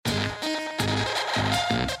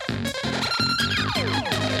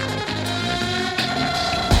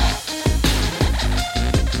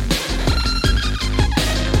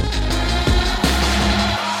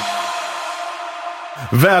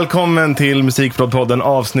Välkommen till Musikprodpodden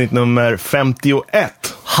avsnitt nummer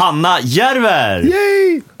 51. Hanna Järver!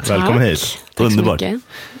 Yay! Välkommen hit. Tack Underbart. så mycket.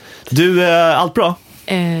 Du, allt bra?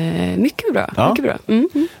 Mycket bra. Ja. Mycket bra. Mm.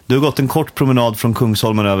 Du har gått en kort promenad från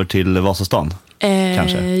Kungsholmen över till Vasastan.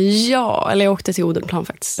 Kanske. Ja, eller jag åkte till Odenplan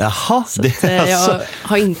faktiskt. Jaha, Så att, jag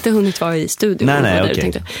har inte hunnit vara i studion. Nej, okej.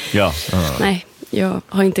 okej. Ja. Nej, jag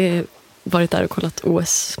har inte varit där och kollat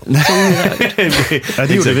OS. Ja,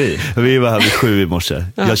 det gjorde vi. Vi var här vid 7 i morse.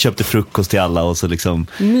 Jag köpte frukost till alla och så liksom...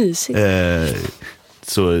 Mysigt.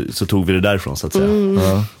 Så tog vi det därifrån så att säga.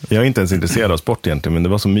 Ja. Jag är inte ens intresserad av sport egentligen, men det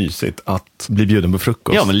var så mysigt att bli bjuden på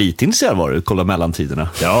frukost. Ja, men lite intresserad var du. Kolla mellantiderna.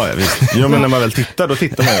 Ja, visst. Ja, men när man väl tittar, då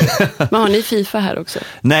tittar man ju. Men har ni FIFA här också?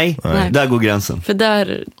 Nej, Nej. där går gränsen. För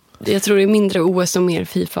där, jag tror det är mindre OS och mer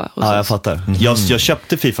FIFA. Och Ja, jag fattar. Jag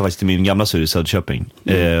köpte FIFA faktiskt till min gamla studio i Söderköping.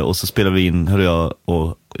 Och så spelade vi in, hörde jag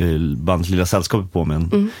och bandet Lilla Sällskapet på med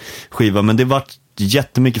en skiva. Men det var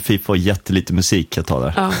jättemycket FIFA och jättelite musik jag tar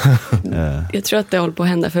där. Ja. Jag tror att det håller på att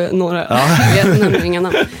hända för några. Jag vet nämligen inga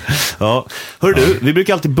namn. Ja. Hör du, vi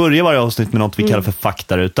brukar alltid börja varje avsnitt med något vi kallar för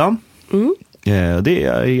faktarutan. Det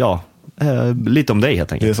är lite om dig helt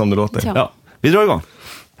Det är enkelt. som det låter. Ja. Ja, vi drar igång.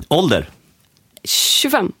 Ålder.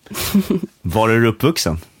 25. Var är du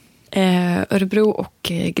uppvuxen? Örebro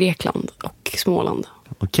och Grekland och Småland.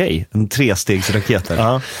 Okej, en 3-stegsraket där.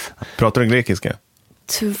 Ja. Pratar du grekiska?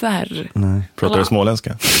 Tyvärr. Nej. Pratar du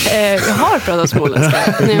småländska? Jag har pratat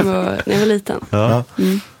småländska när jag var liten. Ja.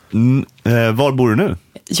 Var bor du nu?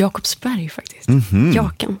 Jakobsberg faktiskt.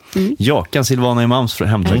 Jakan. Jakan, Silvana Imams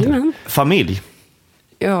hemtrakter. Jajamän. Familj.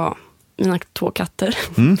 Ja, mina 2 katter.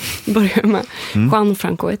 Börjar jag med. Juan och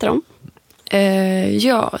Franco heter de.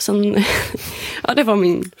 Sen... ja, det var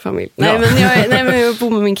min familj. Nej, men jag bor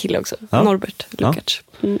med min kille också. Ja. Norbert Lukacs.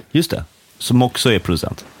 Just det. Som också är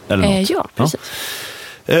producent. Eller något. Ja, precis.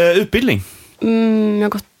 Utbildning. Jag har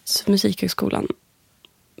gått Musikhögskolan.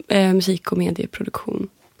 Musik- och medieproduktion.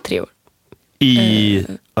 3 år. I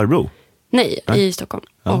Örebro. Nej, i Stockholm.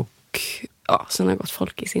 Ja. Och sen har jag gått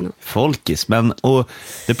Folkis innan. Folkis. Och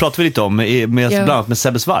det pratar vi lite om bland annat med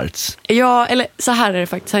Sebbe Svartz. Ja, eller så här är det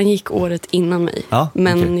faktiskt. Han gick året innan mig. Ja,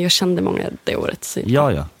 men okej. jag kände många det året. Så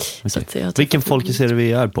Ja. Så att jag Vilken Folkis är det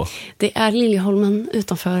vi är på? Det är Liljeholmen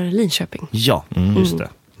utanför Linköping. Ja, just det.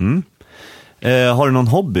 Har du någon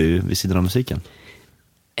hobby vid sidan av musiken?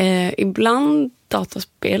 Ibland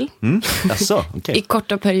dataspel. Jaså, I okej.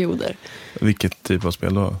 korta perioder. Vilket typ av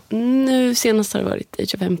spel då? Nu senast har det varit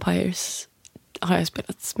Age of Empires. Har jag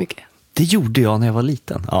spelat mycket. Det gjorde jag när jag var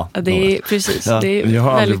liten. Ja, Ja, det är precis. Ja. Det är Jag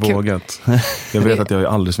har aldrig väldigt kul. vågat. Jag vet att jag är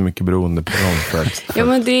alldeles för mycket beroende på dem för att... Ja,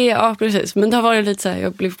 men precis. Men det har varit lite så här,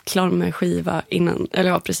 jag blev klar med skiva innan,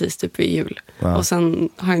 eller precis typ vid jul. Ja. Och sen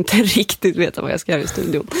har jag inte riktigt vetat vad jag ska göra i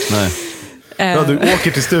studion. Nej. Ja, du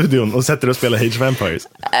åker till studion och sätter dig och spelar Age of Empires.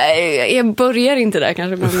 Jag börjar inte där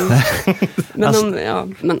kanske, men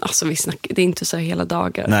Alltså- vi snackar, det är inte så här hela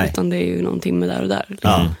dagar. Nej. Utan det är ju någon timme där och där.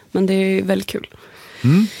 Liksom. Ja. Men det är väldigt kul.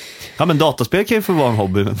 Ja, men dataspel kan ju få vara en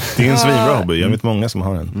hobby. Det är en svinbra hobby. Jag vet många som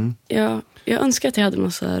har en. Jag önskar att jag hade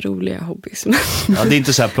massa roliga hobbys. Men Ja, det är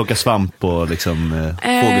inte så här plocka svamp och liksom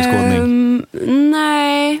fågelskådning.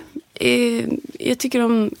 Nej, jag tycker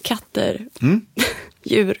om katter.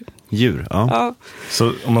 Djur. Djur, ja. Ja.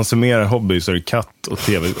 Så om man summerar hobby så är det katt och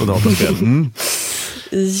tv och dataspel.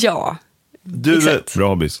 Ja. Du, Exakt. Bra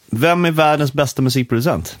hobbys. vem är världens bästa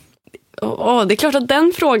musikproducent? Det är klart att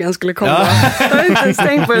den frågan skulle komma. Jag har inte ens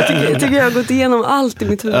tänkt på det. Jag tycker jag har gått igenom allt i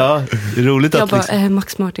mitt huvud. Ja, det är roligt Jag att bara, liksom...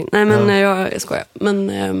 Max Martin. Nej, men jag skojar.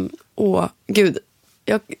 Men, gud.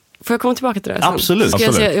 Får jag komma tillbaka till det här sen? Absolut. Ska jag,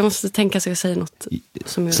 Absolut. säga, jag måste tänka så jag säger något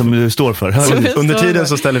som Som du står för. Som jag Under står tiden för.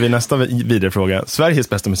 så ställer vi nästa vidare fråga. Sveriges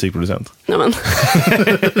bästa musikproducent. Nej, men.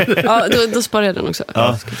 Ja, då sparar jag den också.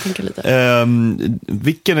 Jag ska tänka lite.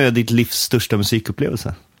 Vilken är ditt livs största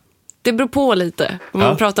musikupplevelse? Det beror på lite vad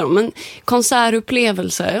man pratar om. Men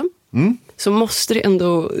konsertupplevelse så måste det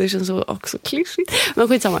ändå, det känns så också klyschigt, men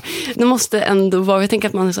skitsamma. Det måste ändå vara, jag tänker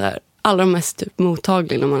att man är så här allra mest typ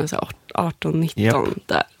mottaglig när man är så här 18-19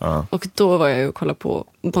 där. Ja. Och då var jag ju och kollade på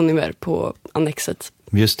Bon Iver på Annexet.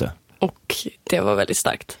 Just det. Och det var väldigt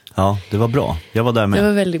starkt. Ja, det var bra. Jag var där med. Det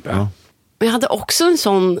var väldigt bra. Ja. Men jag hade också en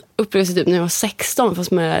sån upplevelse typ när jag var 16,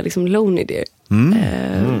 fast med liksom Lonely Deer.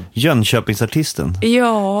 Jönköpingsartisten. Ja,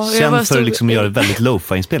 jag bara Känd för att liksom göra väldigt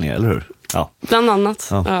lo-fi-inspelningar, eller hur? Ja. bland annat.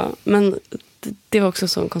 Ja. Ja. Men det var också en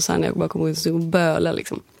sån konsert när jag bara kom ihåg att och böla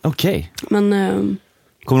liksom. Okej. Men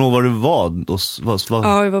Kommer du ihåg var du var?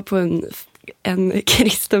 ja, jag var på en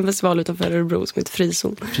kristen festival utanför Örebro som heter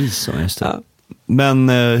Frizon. Frizon, just det. Ja. Men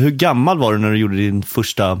hur gammal var du när du gjorde din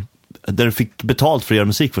första, där du fick betalt för att göra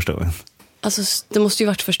musik första gången? alltså det måste ju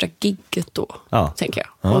varit första gigget då, tänker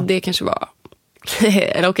jag. Ja. Och det kanske var...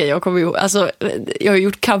 Eller okej, jag kommer ihåg. Alltså, jag har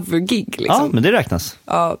gjort covergig liksom. Ja, men det räknas.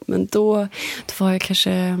 Ja, men då var jag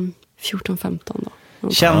kanske 14-15 då.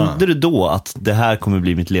 Kände du då att det här kommer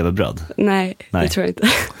bli mitt levebröd? Nej, det tror jag inte.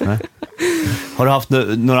 Nej. Har du haft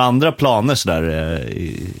några andra planer sådär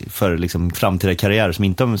för liksom framtida karriär som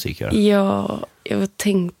inte har musik att göra? Ja, jag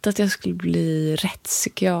tänkte att jag skulle bli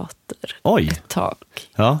rättspsykiater ett tag.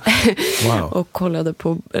 Ja. Wow. Och kollade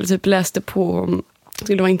på, eller typ läste på, det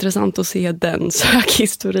skulle vara intressant att se den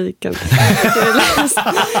sökhistoriken.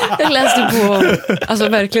 Jag läste på, alltså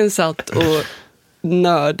verkligen satt och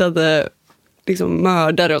nördade liksom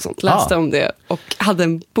mördare och sånt, läste om det och hade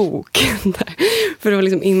en bok där. För det var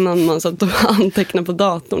liksom innan man satt och antecknade på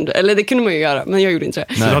datorn. Eller det kunde man ju göra, men jag gjorde inte det.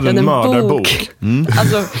 Nej. Du hade en mördarbok.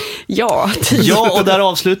 Alltså, ja. Ja, och där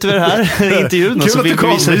avslutar vi det här intervjun. Kul att du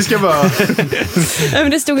kom, vi ska bara... Nej,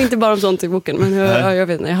 men det stod inte bara om sånt i boken, men jag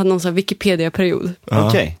vet inte, jag hade någon sån här Wikipedia-period.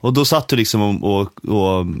 Okej. Och då satt du liksom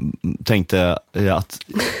och tänkte att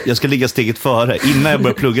jag ska ligga steget före. Innan jag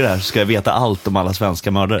börjar plugga det här så ska jag veta allt om alla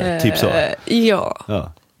svenska mördare. Typ så.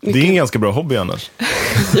 Ja. Det är en ganska bra hobby annars.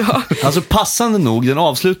 Ja. Alltså passande nog, den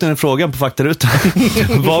avslutande frågan på faktarutan.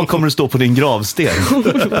 Vad kommer det stå på din gravsten?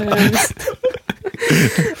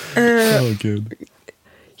 Gud.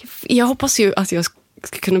 Jag hoppas ju att jag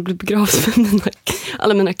ska kunna bli begravd med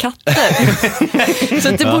alla mina katter. Så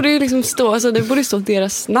det borde ju liksom stå, alltså det borde stå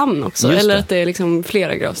deras namn också. Eller att det är liksom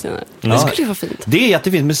flera gravstenar. Det skulle ju vara fint. Det är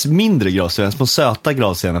jättefint med mindre gravstenar, små söta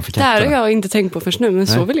gravstenar för katter. Det här har jag inte tänkt på först nu, men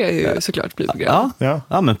så vill jag ju såklart bli begravd.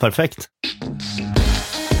 Ja, men perfekt.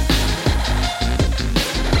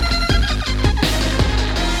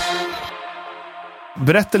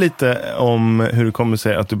 Berätta lite om hur det kommer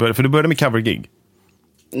sig att du började, för du började med covergig.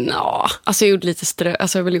 Alltså jag gjorde lite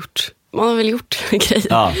alltså man har väl gjort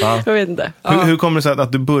grejer. Jag vet inte. Hur kommer det sig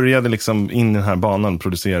att du började liksom in i den här banan,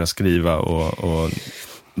 producera, skriva och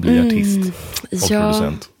bli artist och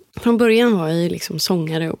producent? Från början var jag ju liksom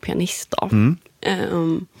sångare och pianist då.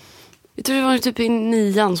 Jag tror det var typ i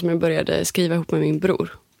 9:an som jag började skriva ihop med min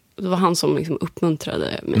bror. Det var han som liksom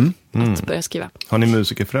uppmuntrade mig att börja skriva. Har ni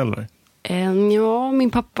musikerföräldrar? Ja, min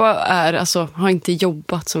pappa har inte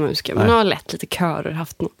jobbat som musiker, men har lett lite körer,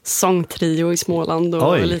 haft någon sångtrio i Småland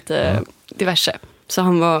och lite diverse. Så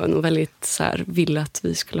han var nog väldigt så här, ville att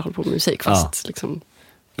vi skulle hålla på med musik, fast liksom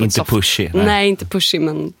inte pushy. Nej, inte pushy,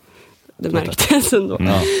 men det märktes ändå.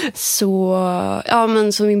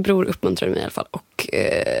 Så min bror uppmuntrade mig i alla fall. Och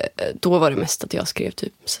då var det mest att jag skrev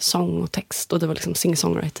typ sång och text. Och det var liksom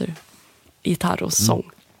singer-songwriter, gitarr och sång.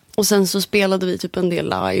 Och sen så spelade vi typ en del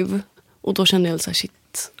live. Och då kände jag så här,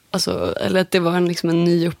 shit. Alltså, eller att det var en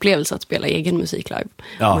ny upplevelse att spela egen musik live.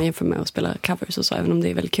 Om man jämför med att spela covers och så. Även om det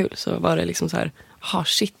är väldigt kul så var det liksom så här,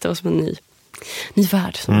 shit, det var som en ny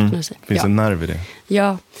värld. Som Finns en nerv i det.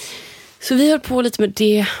 Ja. Så vi höll på lite med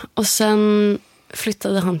det. Och sen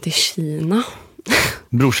flyttade han till Kina.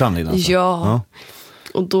 Brorsan din alltså? Ja.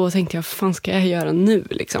 Och då tänkte jag, vad fan ska jag göra nu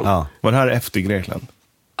liksom? Var det här efter Grekland?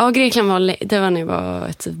 Ja, Grekland det var när jag var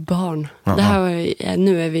ett barn. Det här var,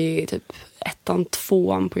 nu är vi typ 1:an,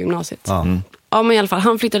 2:an på gymnasiet. Ja, men i alla fall,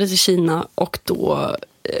 han flyttade till Kina och då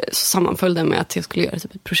så sammanföll det med att jag skulle göra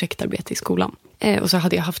typ ett projektarbete i skolan. Och så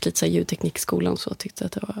hade jag haft lite så här ljudteknik i skolan, så jag tyckte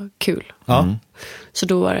att det var kul. Så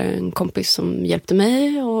då var det en kompis som hjälpte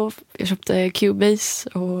mig och jag köpte Cubase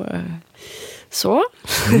och så.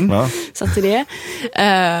 Satt i det.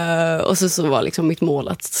 Och så var liksom mitt mål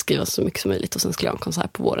att skriva så mycket som möjligt och sen skulle jag ha en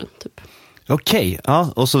konsert på våren typ. Okej,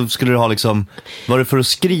 och så skulle du ha liksom, var det för att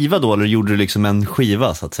skriva då eller gjorde du liksom en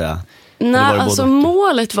skiva så att säga? Nej, alltså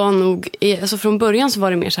målet var nog, alltså från början så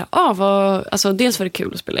var det mer så här, alltså dels var det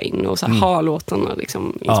kul att spela in och så här, ha låtarna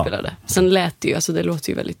liksom inspelade. Sen lät det ju, alltså det låter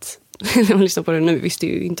ju väldigt, när man lyssnar på det nu, visste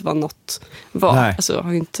ju inte vad något var. Alltså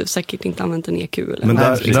har ju säkert inte använt en EQ eller. Men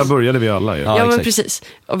där började vi alla ju. Ja, men precis.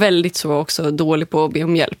 Och väldigt så också dålig på att be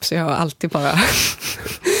om hjälp, så jag har alltid bara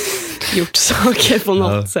gjort saker på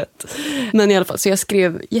något sätt. Men i alla fall, så jag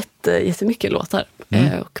skrev jättemycket låtar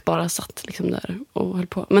och bara satt liksom där och höll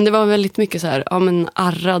på. Men det var väldigt mycket så här,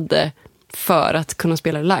 arrade för att kunna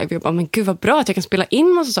spela live. Jag bara, men gud vad bra att jag kan spela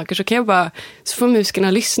in massa saker, så kan jag bara, så får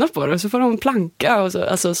musikerna lyssna på det och så får de planka och så,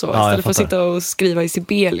 alltså så, istället för att sitta och skriva i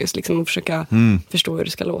Sibelius liksom, och försöka förstå hur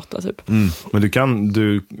det ska låta typ. Men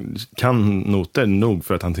du kan noter nog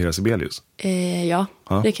för att hantera Sibelius? Ja,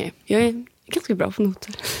 det kan jag är ganska bra på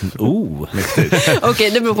noter.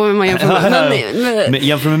 Okej, det beror på hur man jämför med. Men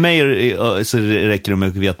jämför med mig så räcker det med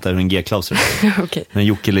att veta hur en G-klaus är. Okay. Men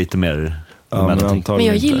Jocke är lite mer. Men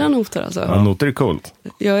jag gillar noter alltså. Noter är coolt.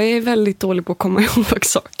 Jag är väldigt dålig på att komma ihåg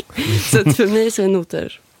saker. Så att för mig så är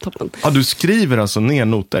noter toppen. Ja, du skriver alltså ner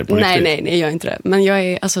noter på riktigt? Nej, jag gör inte det. Men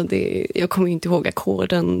jag kommer ju inte ihåg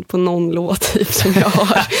ackorden på någon låt typ som jag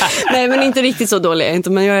har. Nej, men inte riktigt så dålig är jag inte.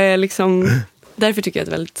 Men jag är liksom... Därför tycker jag att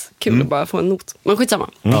det är väldigt kul att bara få en not. Men skitsamma.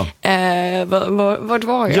 Vart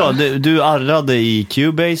var jag? Ja, du arrade i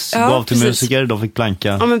Cubase, gav till musiker, de fick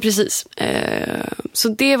planka. Ja, men precis. Så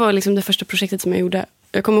det var liksom det första projektet som jag gjorde.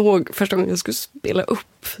 Jag kommer ihåg första gången jag skulle spela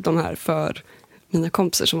upp de här för mina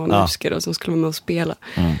kompisar som var musiker och som skulle vara med och spela.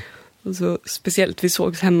 Och så speciellt, vi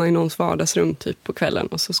sågs hemma i någons vardagsrum typ på kvällen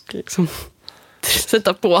och så skulle liksom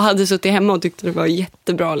sätta på. Hade suttit hemma och tyckte det var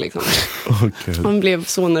jättebra liksom. Man blev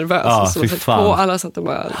så nervös och så satt på. Alla satt och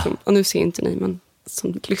bara liksom, och nu ser inte ni men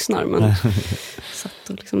som lyssnar men satt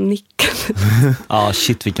och liksom nickade.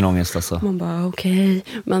 Shit vilken ångest alltså. Man bara okej.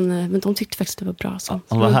 Men de tyckte faktiskt det var bra så.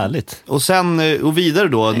 Ja, vad härligt. Och sen och vidare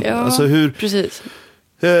då alltså hur precis.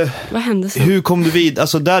 Vad hände sen? Hur kom du vid,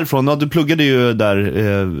 alltså därifrån, du pluggade ju där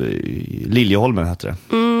Liljeholmen heter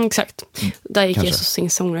det. Exakt. Där gick jag som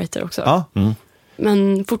singer-songwriter också. Ja.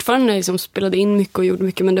 Men fortfarande liksom spelade in mycket och gjorde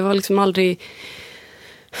mycket, men det var liksom aldrig,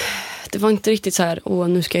 det var inte riktigt så här,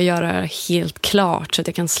 nu ska jag göra helt klart så att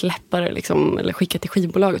jag kan släppa det liksom, eller skicka till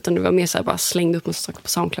skivbolag, utan det var mer så här, bara slängde upp massa saker på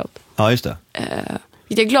SoundCloud. Ja, just det.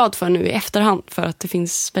 Jag är glad för nu i efterhand, för att det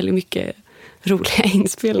finns väldigt mycket roliga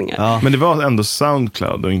inspelningar. Ja. Men det var ändå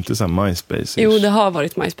SoundCloud och inte så här MySpace. Jo, det har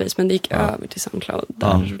varit MySpace, men det gick över till SoundCloud.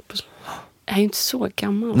 Jag är ju inte så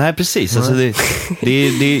gammal. Nej, precis. Alltså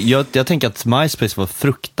jag tänker att MySpace var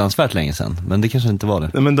fruktansvärt länge sedan, men det kanske inte var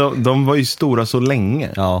det. Nej, men de var ju stora så länge.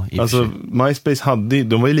 Ja, alltså MySpace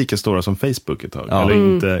de var ju lika stora som Facebook ett tag. Ja. Eller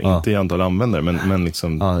inte i antal användare, men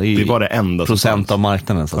liksom, det var det enda procent av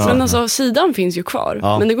marknaden. Så men alltså, sidan finns ju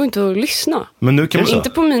kvar, men det går inte att lyssna. Men nu kan inte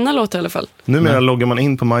på mina låtar i alla fall. Numera loggar man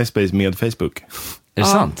in på MySpace med Facebook. Är det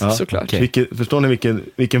sant? Ja, såklart. Okay. Förstår ni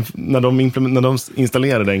vilken när de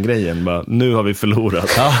installerade den grejen, bara, nu har vi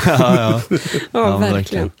förlorat. Ja,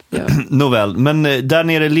 verkligen. Ja. Nåväl, men där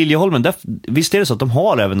nere i Liljeholmen, visst är det så att de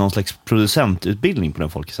har även någon slags producentutbildning på den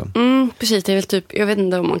folkisen? Precis, det är väl typ, jag vet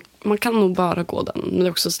inte om man kan nog bara gå den, men det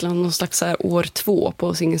är också någon slags så här år 2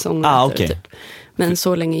 på singer-songwriter typ. Men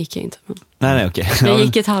så länge gick jag inte. Nej, okej. Jag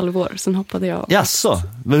gick ett halvår, sen hoppade jag av. Jaså,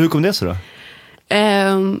 men hur kom det så då?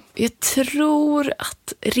 Jag tror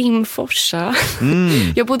att Rimforsa.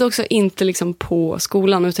 Jag bodde också inte liksom på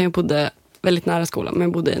skolan, utan jag bodde väldigt nära skolan, men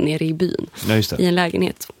jag bodde nere i byn. Ja, just det. I en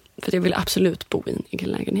lägenhet. För jag ville absolut bo i en egen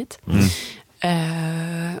lägenhet.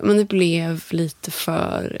 Men det blev lite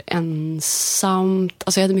för ensamt.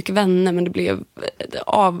 Alltså jag hade mycket vänner, men det blev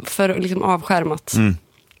för liksom avskärmat.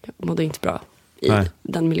 Jag mådde inte bra i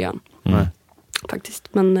den miljön. Faktiskt.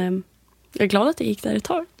 Men jag är glad att jag gick där ett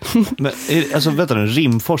tag. Men, alltså vänta nu,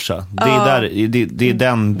 Rimforsa, det är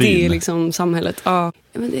den byn. Det är liksom samhället. Ja,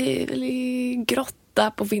 men det är väl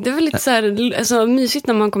grotta på vintern. Det är väl lite så här, alltså, mysigt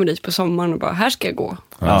när man kommer dit på sommaren och bara, här ska jag gå.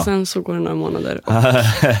 Och sen så går det några månader och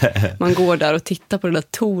man går där och tittar på det där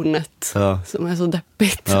tornet som är så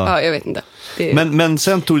deppigt. Ja, jag vet inte. Men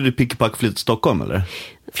sen tog du pick och pack och flyttade till Stockholm, eller?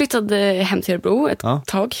 Flyttade hem till Örebro ett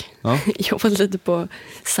tag. Jobbade lite på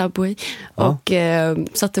Subway. Och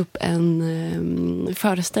satte upp en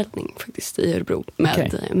föreställning faktiskt i Örebro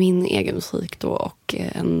med min egen musik då och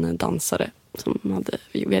en dansare som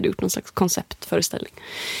vi hade gjort någon slags konceptföreställning.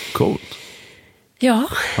 Coolt. Ja,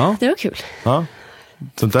 det var kul. Ja.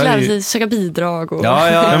 Lära sig söka bidrag. Och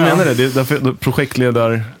jag menar det.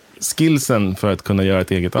 Därför skillsen för att kunna göra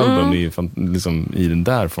ett eget album liksom, i den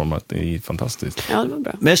där format, det är fantastiskt. Ja, det var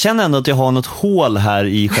bra. Men jag känner ändå att jag har något hål här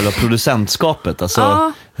i själva producentskapet.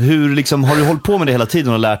 Alltså, hur liksom, har du hållit på med det hela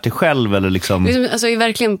tiden och lärt dig själv? Eller liksom? Alltså,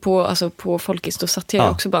 verkligen på Folkis, då satt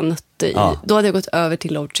jag också bara nötte i. Då hade jag gått över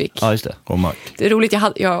till Logic. Ja, just det. Och Mac. Det är roligt, jag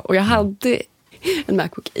hade en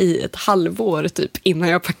Macbook i ett halvår typ innan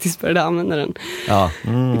jag faktiskt började använda den.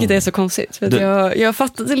 Vilket är så konstigt. För att jag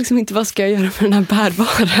fattade liksom inte vad ska jag göra med den här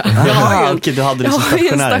bärbara. Du hade det som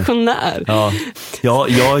stationär.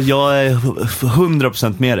 Jag är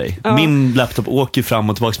 100% med dig. Min laptop åker fram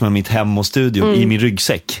och tillbaka med mitt hem och studio i min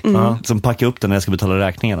ryggsäck. Som packar upp den när jag ska betala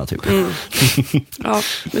räkningarna typ. Ja,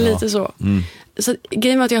 men lite så. Så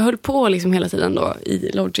grejen var att jag höll på liksom hela tiden då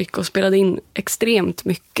i Logic och spelade in extremt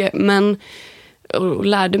mycket, men och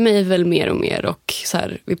lärde mig väl mer och mer, och så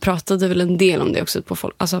här, vi pratade väl en del om det också på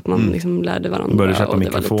folk, alltså att man liksom lärde varandra. Började köpa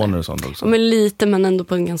mikrofoner och sånt också. Ja, men lite, men ändå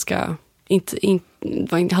på en ganska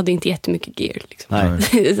hade inte jättemycket gear liksom.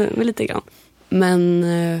 Nej. Lite grann. Men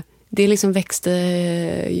det liksom växte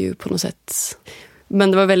ju på något sätt.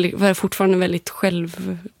 Men det var fortfarande väldigt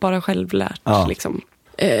självlärt liksom.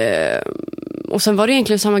 Och sen var det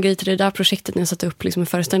egentligen samma grej till det där projektet när jag satte upp liksom en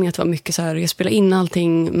föreställning, att det var mycket så här, jag spelade in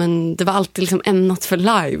allting, men det var alltid liksom ämnat för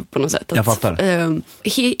live på något sätt. Jag fattar.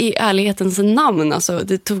 I ärlighetens namn, alltså,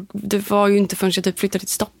 det var ju inte förrän jag typ flyttade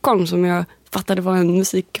till Stockholm som jag fattade vad en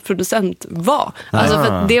musikproducent var. Alltså,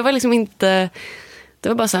 för det var liksom inte... Det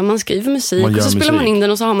var bara så här, man skriver musik och så spelar man in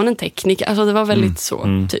den och så har man en teknik. Alltså det var väldigt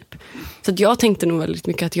så, typ. Så att jag tänkte nog väldigt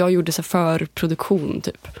mycket att jag gjorde så för produktion,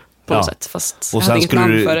 typ. På något sätt, fast och sen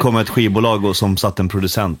skulle det komma ett skivbolag och som satt en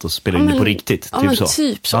producent och spelade in det på riktigt. Ja, typ så.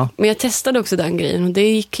 Typ så. Ja. Men jag testade också den grejen och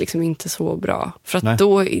det gick liksom inte så bra. För att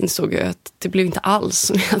då insåg jag att det blev inte alls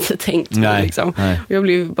som jag hade tänkt. Nej, liksom. Och jag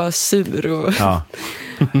blev bara sur och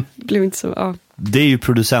blev inte så... Ja. Det är ju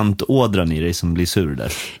producentådran i dig som blir sur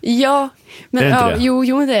där. Ja, men det?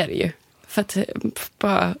 Jo, men det är det ju. För att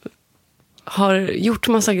bara har gjort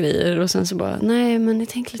massa grejer och sen så bara, nej, men jag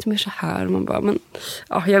tänker lite mer så här. Och man bara, men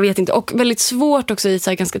jag vet inte. Och väldigt svårt också i ett så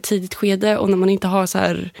här ganska tidigt skede och när man inte har så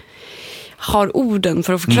här, har orden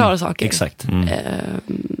för att förklara saker. Exakt.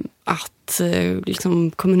 Att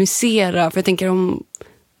liksom kommunicera. För jag tänker om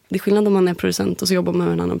det är skillnad om man är producent och så jobbar man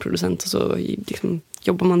med en annan producent och så liksom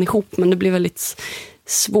jobbar man ihop, men det blir väldigt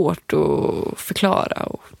svårt att förklara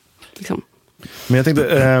och liksom. Men jag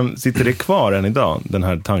tänkte, sitter det kvar än idag, den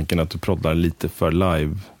här tanken att du proddar lite för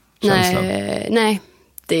live-känslan? Nej,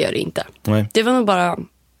 det gör det inte. Nej. Det var nog bara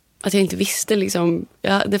att jag inte visste liksom,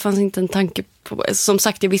 det fanns inte en tanke på, som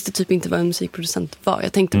sagt, jag visste typ inte vad en musikproducent var.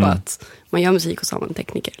 Jag tänkte bara att man gör musik och så har man en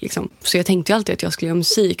tekniker liksom. Så jag tänkte ju alltid att jag skulle göra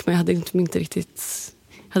musik, men jag hade inte riktigt,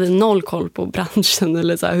 hade noll koll på branschen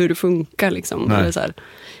eller så här, hur det funkar liksom. Eller så här.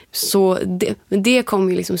 Så det kom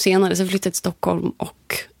ju liksom senare. Så jag flyttade till Stockholm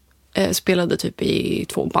och spelade typ i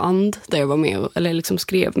 2 band där jag var med eller liksom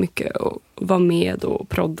skrev mycket och var med och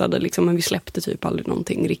proddade liksom, men vi släppte typ aldrig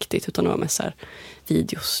någonting riktigt utan det var mest så här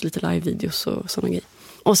videos, lite live-videos och sådana grejer.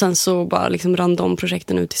 Och sen så bara liksom rann de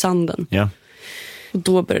projekten ut i sanden. Ja. Och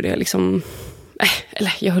då började jag liksom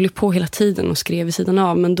eller jag höll ju på hela tiden och skrev i sidan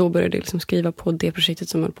av, men då började jag liksom skriva på det projektet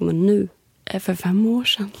som jag höll på med nu för 5 år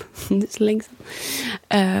sedan. Det är så länge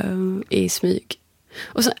sedan. I smyg.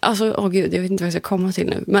 Och sen, alltså, gud, jag vet inte vad jag ska komma till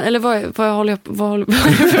nu. Men, eller vad håller jag på med?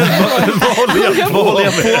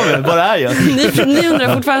 Vad är jag? Ni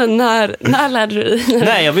undrar fortfarande när lärde du dig?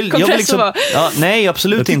 Nej, jag vill liksom, nej,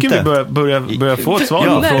 absolut inte. Jag tycker vi börjar få ett svar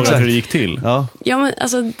på frågan hur det gick till. Ja, men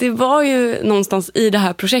alltså, det var ju någonstans i det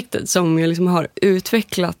här projektet som jag liksom har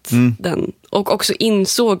utvecklat den. Och också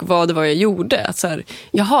insåg vad det var jag gjorde. Att så här,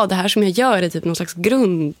 jaha, det här som jag gör är typ någon slags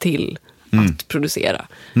grund till att producera.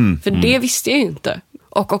 För det visste jag ju inte.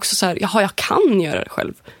 Och också så här, jaha, jag kan göra det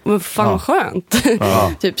själv. Men fan skönt.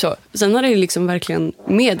 Typ så. Sen har det liksom verkligen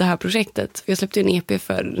med det här projektet. Jag släppte en EP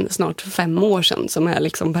för snart 5 år sedan som är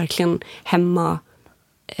liksom verkligen hemma,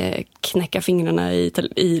 knäcka fingrarna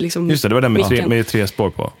i liksom. Just det var den med 3 spår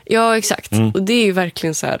på. Ja, exakt. Och det är ju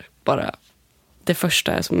verkligen så här bara det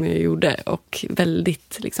första som jag gjorde och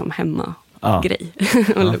väldigt liksom hemma grej.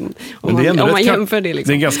 Om man jämför det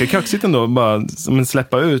liksom. Det är ganska kaxigt ändå bara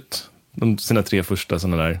släppa ut sina 3 första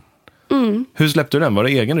sådana där. Hur släppte du den? Var det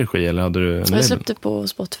egen regi eller hade du en label? Jag släppte på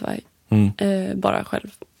Spotify. Bara själv.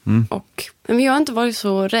 Men jag har inte varit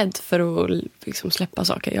så rädd för att liksom släppa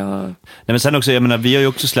saker. Nej, men sen också, jag menar, vi har ju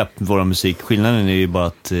också släppt våra musik. Skillnaden är ju bara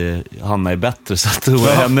att Hanna är bättre. Så att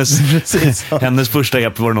hennes första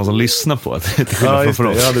EP var det någon som lyssnade på. Ja, just det.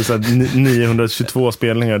 Jag hade så här 922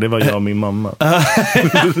 spelningar. Det var jag och min mamma.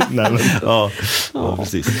 Nej, men. Ja,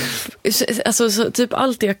 precis. Alltså typ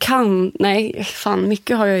allt jag kan. Nej, fan,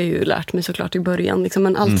 mycket har jag ju lärt mig såklart i början. Liksom,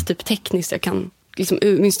 men allt typ tekniskt jag kan. Liksom,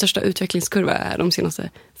 min största utvecklingskurva är de senaste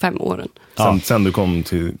 5 åren. Sen du kom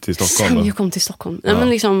till Stockholm? Sen jag kom till Stockholm. Ja. Men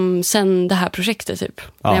liksom, sen det här projektet typ.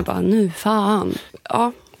 När jag bara, nu fan.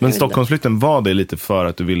 Ja, men Stockholmsflytten, var det lite för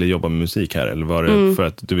att du ville jobba med musik här? Eller var det för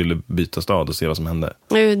att du ville byta stad och se vad som hände?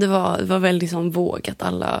 Det var väldigt sån våg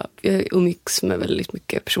att jag umgicks med väldigt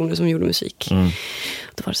mycket personer som gjorde musik.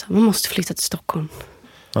 Då var det så här, man måste flytta till Stockholm.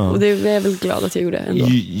 Och det är jag väldigt glad att jag gjorde ändå.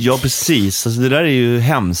 Ja, precis. Alltså, det där är ju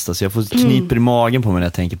hemskt. Alltså, jag får kniper i magen på mig när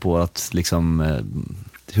jag tänker på att liksom,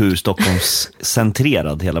 hur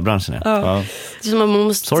Stockholmscentrerad hela branschen är. Ja. Det är som att man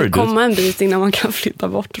måste komma en bit innan man kan flytta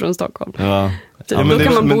bort från Stockholm. Ja. Då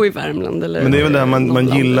kan man bo i Värmland. Eller, men det är väl det här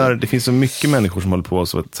man gillar. Det finns så mycket människor som håller på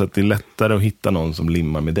så att det är lättare att hitta någon som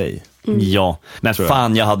limmar med dig. Ja, men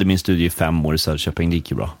fan, jag hade min studie i 5 år i Söderköping, det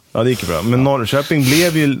gick ju bra. Ja, det gick ju bra. Men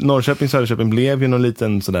Söderköping blev ju någon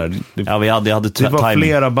liten sådär. Ja, det var timing.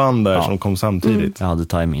 Flera band där som kom samtidigt. Jag hade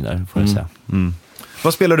timing där, får jag säga.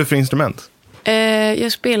 Vad spelar du för instrument?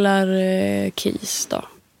 Jag spelar keys då.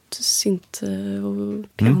 synt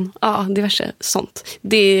och piano. Ja, diverse sånt.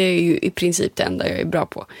 Det är ju i princip det enda jag är bra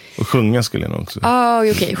på. Och sjunga skulle jag nog också.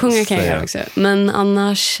 Okej. Sjunga kan jag göra också. Men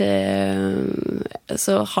annars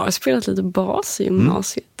så har jag spelat lite bas i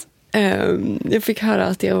gymnasiet. Jag fick höra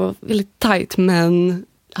att jag var väldigt tight, men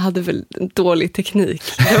hade väl dålig teknik.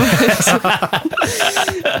 Ja,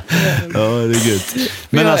 det är gud.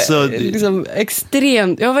 Men alltså liksom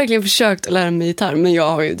extremt. Jag har verkligen försökt att lära mig gitarr, men jag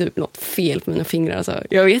har ju typ något fel på mina fingrar. Alltså.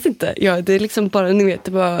 Jag vet inte. Det är liksom bara, ni vet,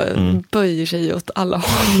 det bara böjer sig åt alla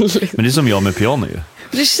håll. Men det är som jag med piano ju.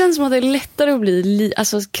 Det känns som att det är lättare att bli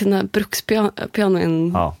alltså kunna brukspiano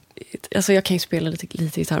än... Ja. Alltså jag kan ju spela lite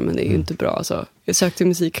gitarr, men det är ju inte bra. Alltså, jag sökte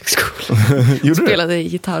musikhögskolan. Spelade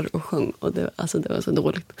gitarr och sjöng, och det var så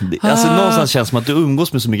dåligt. Någonstans känns det som att du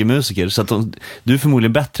umgås med så mycket musiker, så att du är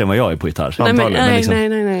förmodligen bättre än vad jag är på gitarr.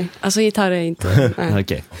 Nej. Alltså gitarr är inte...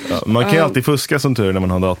 Okay. Ja, man kan ju alltid fuska som tur när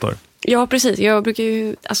man har dator. Ja, precis.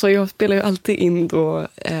 Jag spelar ju alltid in då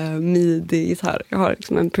midi-gitarr. Jag har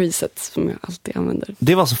liksom en preset som jag alltid använder.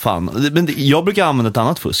 Det var så fan. Men jag brukar använda ett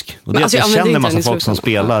annat fusk. Och det är att jag känner en massa folk som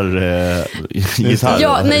spelar gitarr.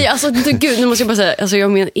 Ja, nej, alltså gud, nu måste jag bara säga. Alltså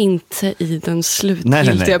jag menar inte i den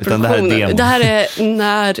slutgiltiga produktionen. Det här är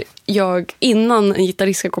när jag, innan en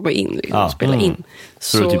gitarrist ska komma in och spela in.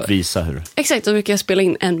 Så du typ visa hur. Exakt, då brukar jag spela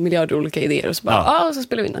in 1 miljard olika idéer. Och så bara, så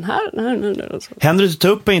spelar vi in den här. Och så. Händer det att du tar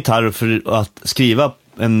upp en gitarr för att skriva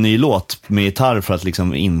en ny låt med gitarr för att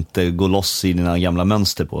liksom inte gå loss i dina gamla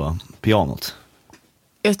mönster på pianot?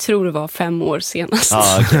 Jag tror det var 5 år senast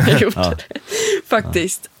jag gjorde det.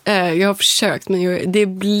 Faktiskt. Jag har försökt, men det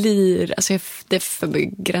blir... Alltså det är för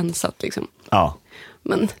begränsat liksom. Ja.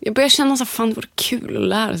 Men jag börjar känna så fan, det vore kul att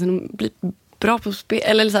lära sig att bli bra på spel,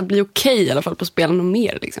 eller så här, bli okej i alla fall på att spela något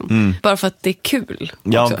mer liksom. Bara för att det är kul.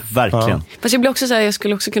 Ja, också. Verkligen. Ja. Fast jag blir också så här, jag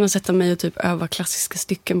skulle också kunna sätta mig och typ öva klassiska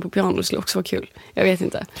stycken på piano. Det skulle också vara kul. Jag vet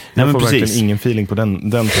inte. Jag får verkligen ingen feeling på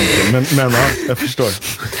den tanken. Men ja, jag förstår.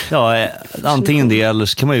 Ja, antingen det, eller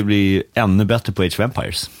så kan man ju bli ännu bättre på Age of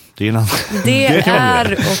Empires. Det är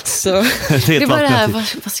också det är bara det här,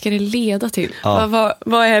 vad ska det leda till?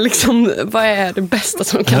 Vad är det bästa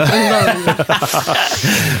som kan hända?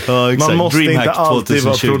 Man måste inte alltid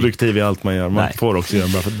vara produktiv i allt man gör. Man får också göra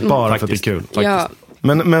bara för att det är kul. Ja.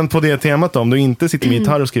 Men på det temat då, om du inte sitter med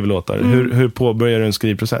gitarr och skriver låtar, hur påbörjar du en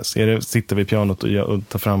skrivprocess? Sitter vi i pianot och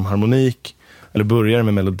tar fram harmonik? Eller börjar du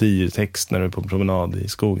med melodi och text när du är på promenad i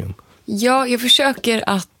skogen? Ja, jag försöker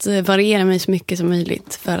att variera mig så mycket som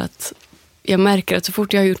möjligt, för att jag märker att så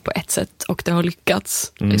fort jag har gjort på ett sätt och det har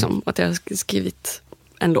lyckats, liksom, att jag har skrivit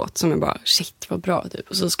en låt som är bara, shit vad bra typ,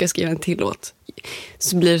 och så ska jag skriva en till låt,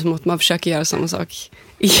 så blir det som att man försöker göra samma sak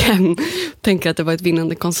igen, tänker att det var ett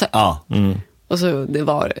vinnande koncept. Och så det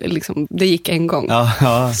var liksom, det gick en gång.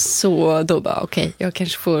 Så då bara, okej, jag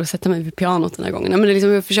kanske får sätta mig vid pianot den här gången. Men det är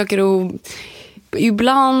liksom, jag försöker att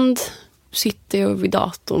ibland sitter jag vid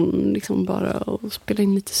datorn liksom bara och spelar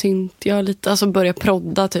in lite synt. Jag lite, alltså börjar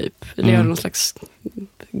prodda typ. Eller göra någon slags,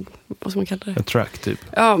 vad ska man kalla det? En track typ.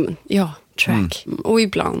 Ja, track. Och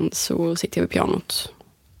ibland så sitter jag vid pianot.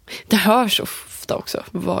 Det hörs ofta också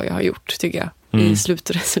vad jag har gjort, tycker jag. I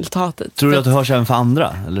slutresultatet. Tror du att det hörs även för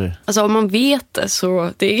andra? Eller? Alltså om man vet det,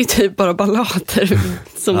 så det är ju typ bara ballader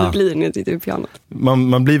som det blir när jag sitter vid pianot.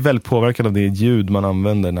 Man blir väldigt påverkad av det ljud man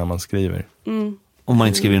använder när man skriver. Om man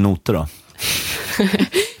inte skriver noter då?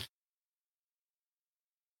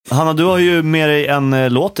 Hanna, du har ju med dig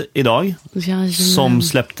en låt idag som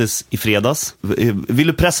släpptes i fredags. Vill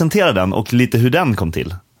du presentera den och lite hur den kom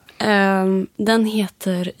till? Den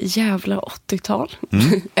heter Jävla 80-tal.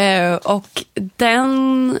 Och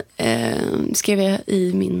den skrev jag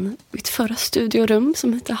i mitt förra studiorum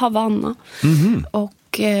som heter Havanna.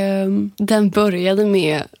 Och den började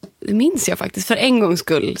med, det minns jag faktiskt, för en gångs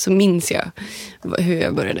skull så minns jag hur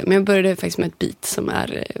jag började. Men jag började faktiskt med ett beat som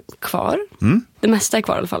är kvar. Det mesta är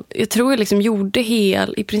kvar i alla fall. Jag tror jag liksom gjorde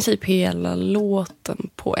i princip hela låten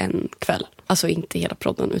på en kväll. Alltså inte hela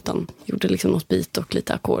prodden, utan gjorde liksom något beat och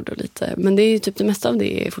lite ackord och lite. Men det är ju typ det mesta av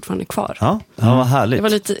det är fortfarande kvar. Ja, vad härligt. Jag var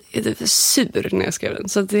lite sur när jag skrev den,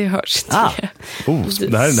 så det hörs inte.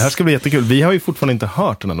 Det här ska bli jättekul. Vi har ju fortfarande inte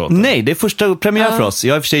hört den här låten. Nej, det är första premiär för oss.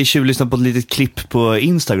 Jag har i och för sig tjuvlyssnat på ett litet klipp på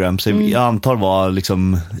Instagram, så jag antar var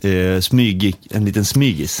liksom en liten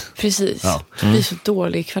smygis. Precis. Det blir så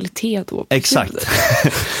dålig kvalitet då. Exakt.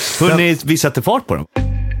 Hörrni, vi sätter fart på dem.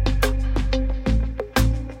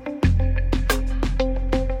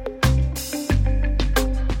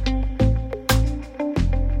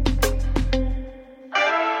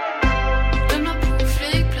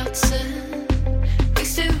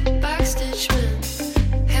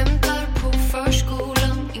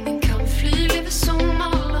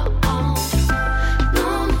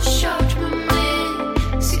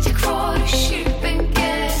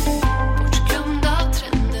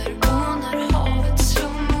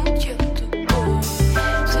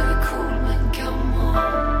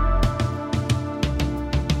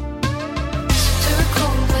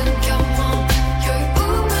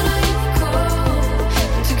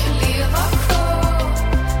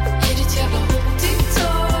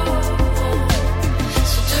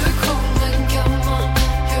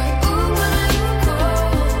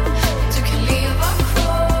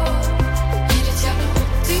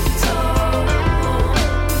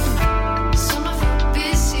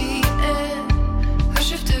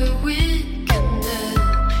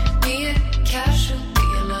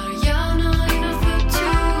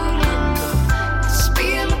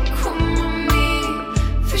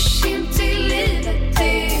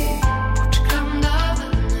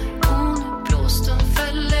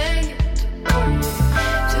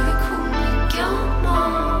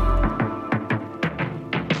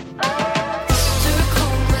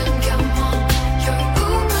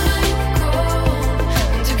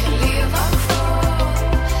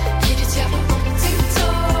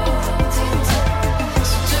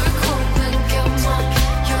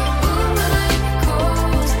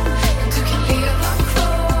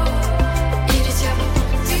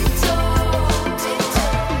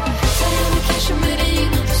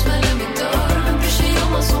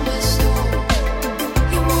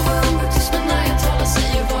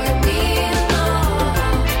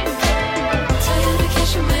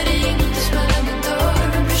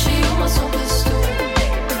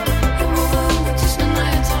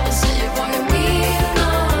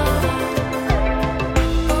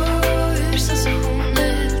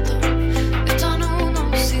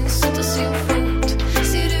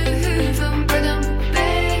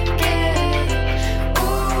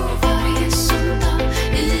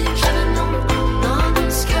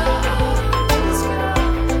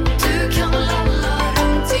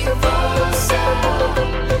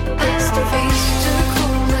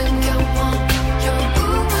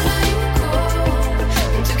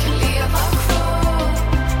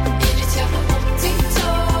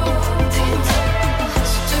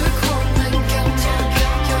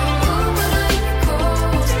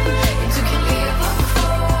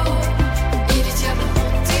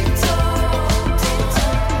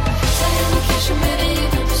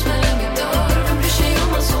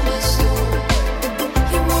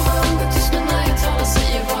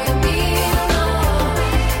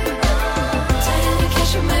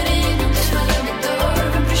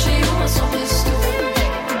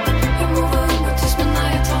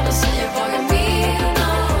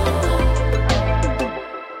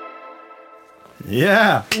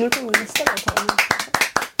 Yeah! Nu kommer nästa gitarr.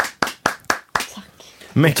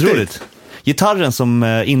 Mäktigt. Otroligt. Gitarren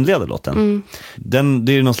som inleder låten, det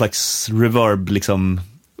är ju någon slags reverb liksom,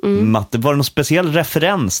 matte. Var det någon speciell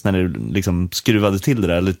referens när du liksom skruvade till det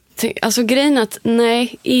där? Eller? Alltså grejen är att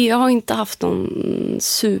nej, jag har inte haft någon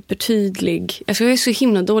supertydlig. Jag är så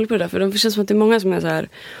himla dålig på det där, för det känns som att det är många som är så här,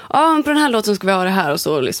 på den här låten ska vi ha det här, och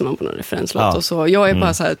så lyssnar man på någon referenslåt och så. Jag är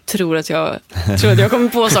bara så här, tror att jag kommer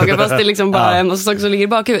på saker, fast det är liksom bara en massa saker som ligger i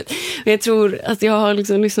bakhuvudet. Men jag tror att jag har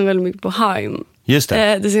liksom lyssnat väldigt mycket på Haim. Just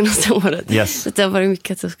det senaste året. Yes. Så det har varit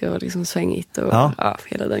mycket att det ska vara liksom svängigt och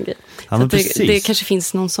hela den grejen. Ja, så det kanske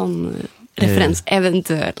finns någon sån referens,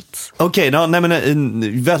 eventuellt. Okej,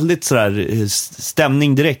 väldigt sådär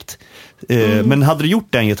stämning direkt. Men hade du gjort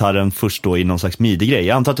den gitarren först då i någon slags midi-grej?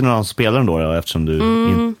 Jag antar att det är någon som spelar den då, eftersom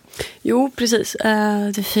du... Jo, precis. Det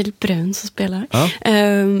är Filip Brun som spelar.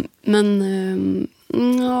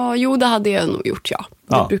 Jo, det hade jag nog gjort, ja.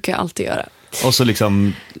 Det brukar jag alltid göra. Och så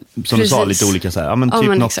liksom, som du sa, lite olika så här, men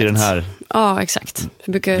något exakt. I den här. Ja, exakt.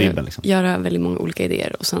 Jag brukar liksom göra väldigt många olika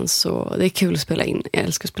idéer, och sen så, det är kul att spela in. Jag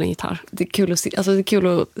älskar att spela in gitarr. Det är kul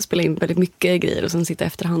att spela in väldigt mycket grejer och sen sitta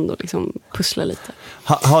efterhand och liksom pussla lite.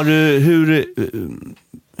 Har du,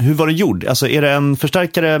 hur var det gjord? Alltså, är det en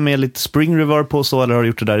förstärkare med lite spring reverb på så, eller har du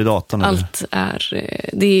gjort det där i datorn? Allt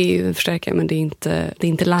det är ju en förstärkare, men det är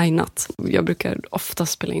inte lineat. Jag brukar ofta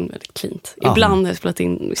spela in väldigt cleant. Ibland har jag spelat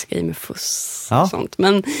in vissa grejer med fuss och sånt.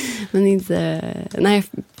 Men inte, nej,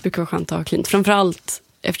 det brukar vara skönt att ha cleant. Framförallt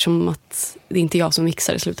eftersom att det är inte jag som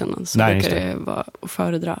mixar i slutändan, så brukar det vara att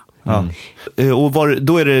föredra. Och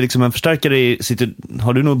då är det liksom en förstärkare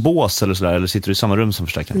har du någon bås eller sådär, eller sitter du i samma rum som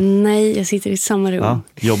förstärkare? Nej, jag sitter i samma rum.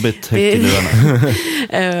 Jobbigt högt i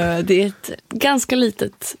lurarna. Det är ett ganska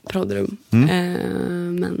litet proddrum,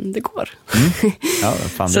 men det går.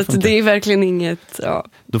 Så att det är verkligen inget...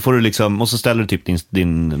 Då får du liksom, och så ställer du typ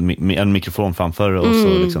en mikrofon framför och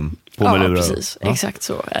så liksom på med lurar. Precis. Exakt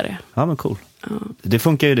så är det. Ja, men cool. Det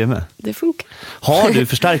funkar ju det med. Det funkar. Har du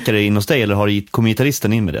förstärkare in hos dig, eller kommer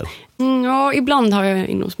gitarristen in med det? Ja, ibland har jag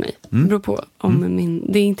in hos mig. Det beror på om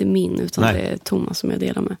det är inte min, utan det är Thomas som jag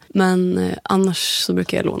delar med. Men annars så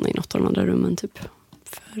brukar jag låna i något av de andra rummen typ.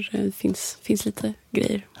 För det finns lite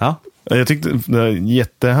grejer. Ja. Jag tyckte det var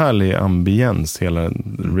jättehärlig ambiens, hela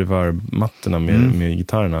reverb-mattorna med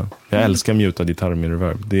gitarrerna. Jag älskar mutad gitarr med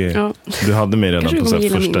reverb. Du hade mig redan på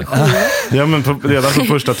första. Ja, men redan på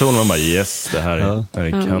första tonen var man bara, yes, det här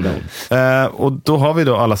är kanon. Och då har vi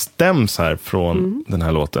då alla stäms här från den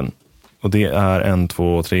här låten. Och det är 1,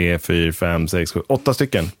 2, 3, 4, 5, 6, 7, 8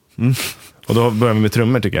 stycken. Och då börjar vi med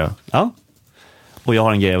trummor, tycker jag. Ja. Och jag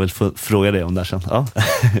har en grej jag vill fråga dig om där sen. Ja,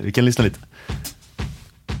 vi kan lyssna lite.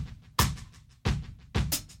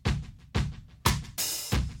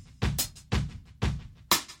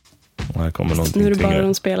 Här kommer någonting. Nu är det bara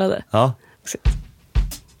de spelade. Ja.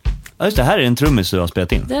 Just det, här är en trummis du har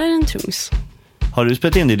spelat in. Det är en trummis. Har du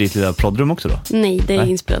spelat in det i ditt lilla proddrum också då? Nej, det är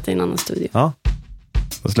inspelat i en annan studio. Ja.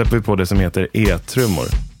 Då släpper vi på det som heter E-trummor.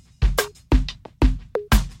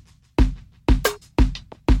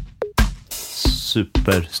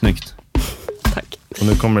 Supersnyggt. Tack. Och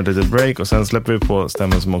nu kommer det ett litet break, och sen släpper vi på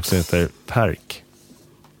stämmen som också heter perk.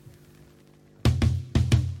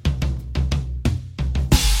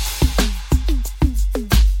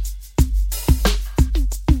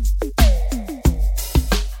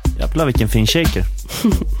 Jävlar vilken fin shaker.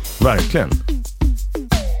 Verkligen.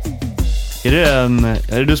 Är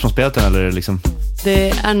det du som har spelat den, eller är det liksom... Det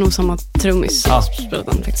är nog samma trummis som har spelat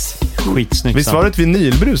den faktiskt. Skitsnyggt. Visst var det ett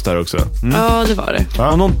vinylbrus där också? Ja, det var det.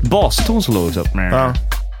 Ja. Och någon baston som låg också. Ja.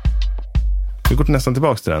 Vi går nästan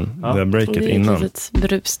tillbaka till den. Det där breaket innan. Det är ett litet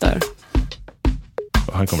brus där.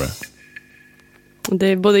 Och här kommer det. Och det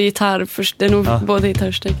är både gitarr, det är nog både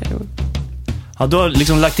gitarrstärkare. Ja, du har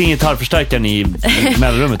liksom lagt in gitarrförstärkaren i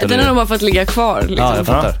mellanrummet. Den har nog bara fått ligga kvar. Liksom. Ja, jag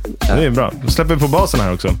fattar. Ja. Det är bra. Då släpper vi på basen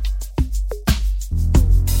här också.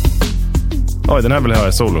 Oj, den här vill jag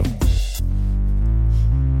höra solo.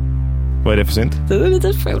 Vad är det för synt? Det är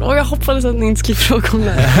lite ful. Och jag hoppades att ni inte skulle fråga om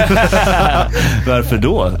det. Varför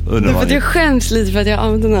då? För att jag skäms lite för att jag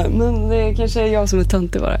använder den här. Men det kanske är jag som är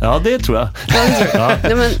töntig bara. Ja, det tror jag. Ja,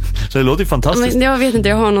 men, så det låter ju fantastiskt. Men jag vet inte,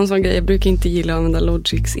 jag har någon sån grej. Jag brukar inte gilla att använda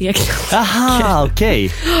Logics egna. Aha,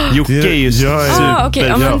 okej. Jocke är ju super. Okay.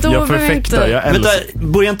 Ja, men då jag förfäktar. Vänta,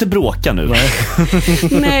 börja inte bråka nu.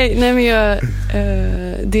 nej, men jag...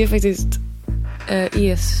 det är faktiskt...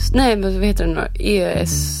 vad heter den då?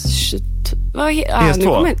 ES2.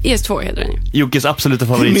 ES2 heter den. Juckes absoluta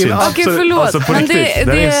favoritsynt. Okej, förlåt. Alltså på men riktigt,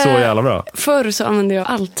 den är så jävla bra. Förr så använde jag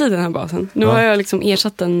alltid den här basen. Nu har jag liksom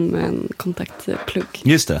ersatt den med en kontaktplugg.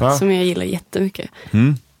 Just det. Som jag gillar jättemycket.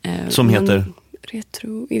 Som heter?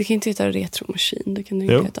 retro... Det kan inte heta Retro Machine. Det kan det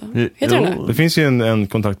inte heta. Heter det? Det finns ju en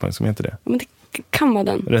kontaktbank som heter det. Men det kan vara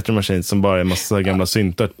den. Retro Machine som bara är en massa gamla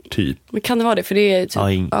syntar typ. Men kan det vara det? För det är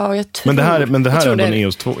typ... Ja, jag tror... Men det här är en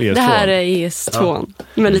ES2. Det här är ES2.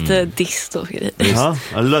 Med lite dist och grejer. Ja,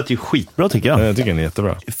 det låter ju skitbra tycker jag. Jag tycker den är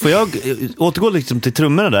jättebra. Får jag återgå liksom till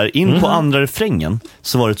trummorna där? In på andra refrängen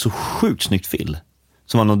så var det ett så sjukt snyggt fill.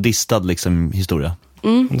 Som var någon distad liksom historia.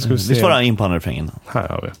 Visst var det in på andra refrängen? Här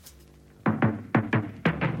har vi.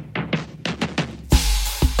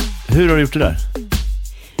 Hur har du gjort det där?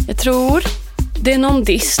 Jag tror det är någon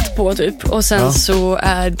dist på typ. Och sen så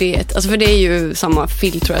är det... Alltså för det är ju samma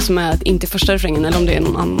fill tror jag som är inte första refrängen. Eller om det är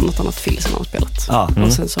något annat fill som man har spelat.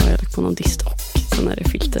 Och sen så har jag lagt på någon dist och sen är det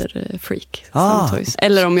filterfreak.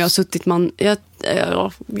 Eller om jag har suttit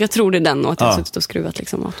jag tror det är den och att jag har suttit och skruvat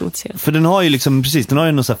liksom automatiserat. För den har ju liksom, precis, den har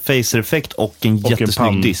ju någon sån här phaser-effekt och en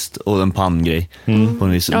jättesnygg dist och en panngrej. På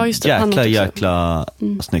en vis. Just det, jäkla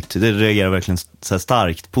snyggt. Det reagerar verkligen så här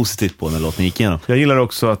starkt positivt på när låten gick igenom. Jag gillar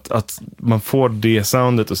också att man får det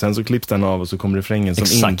soundet och sen så klipps den av och så kommer refrängen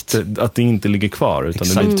som inte, att det inte ligger kvar utan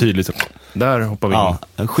det blir tydligt så, där hoppar vi in.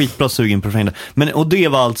 Ja, skitbra sugen på refrängen. Men, och det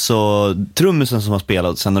var alltså trummisen som har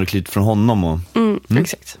spelat, sen har du klippt från honom och...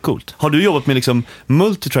 Exakt. Coolt. Har du jobbat med liksom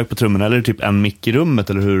multitrack på trummorna eller typ en mick i rummet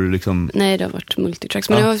eller hur liksom? Nej, det har varit multitracks.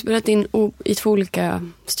 Men jag har spelat in i 2 olika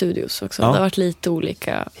studios också. Det har varit lite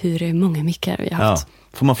olika hur många mickar vi har haft.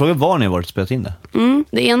 Får man fråga var ni har varit spelat in det?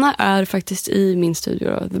 Det ena är faktiskt i min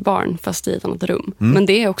studio, The Barn, fast i ett annat rum. Men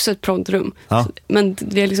det är också ett proddrum. Men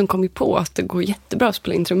vi har liksom kommit på att det går jättebra att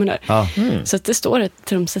spela in trummor där. Så att det står ett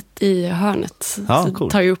trumset i hörnet. Så det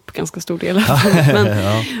tar ju upp ganska stor del av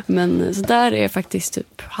det. Men så där är faktiskt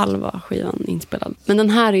typ halva skivan inspelad. Men den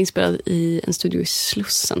här är inspelad i en studio i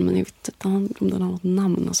Slussen. Men jag vet inte om den har något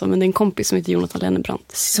namn. Alltså. Men det är en kompis som heter Jonathan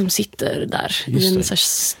Lennebrant som sitter där i en så här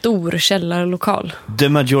stor källarlokal. The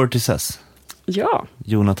Majority Says. Ja.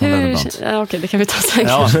 Jonathan Lennebrant. Okej, det kan vi ta sen.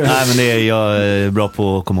 Nej, men jag är bra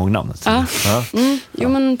på att komma ihåg namnet. Jo,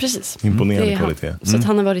 men precis. Imponerande kvalitet. Så att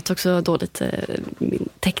han har varit också då lite min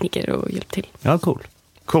tekniker och hjälpt till. Ja, cool.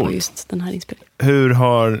 Och just den här inspelningen. Hur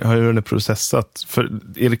har det processat? För,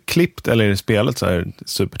 är det klippt eller är det spelet så här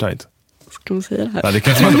supertight? Ska man säga det här? Ja, det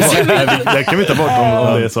kan man det kan vi ta bort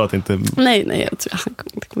om det är så att inte... Nej, jag tror han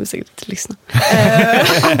kommer säkert inte lyssna.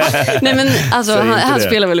 Nej, men alltså han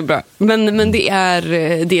spelar väldigt bra. Men det är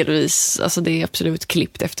delvis, alltså det är absolut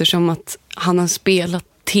klippt eftersom att han har spelat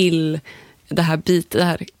till det här bitet, det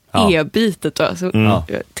här E-bitet då. Så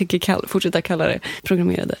jag tänker fortsätta kalla det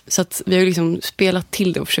programmerade. Så att vi har liksom spelat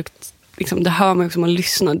till det och försökt liksom, det hör man också om man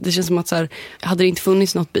lyssnar. Det känns som att så här, hade det inte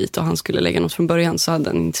funnits något bit och han skulle lägga något från början så hade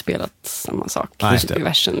han inte spelat samma sak i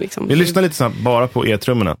versen. Liksom. Vi lyssnar lite snabbt bara på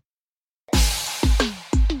E-trummorna.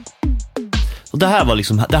 Och det här var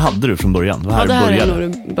liksom, det hade du från början? Det här är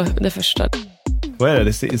nog det första. Vad är det?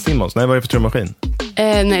 Det är Simmons? Nej, vad är det för trummaskin?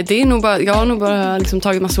 Nej, det är nog bara, jag har nog bara liksom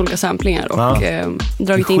tagit massa olika samplingar och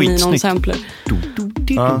dragit in i någon sampler.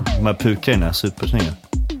 De här pukarna är supersnygga.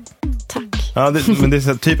 Tack. Ja, men det är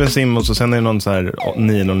så, typ en Simmons och sen är det någon så här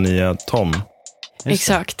 909 Tom.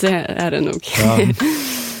 Exakt, det är det nog. Ja.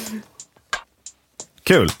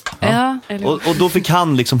 Kul. Ja. Och då fick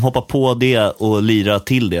han liksom hoppa på det och lira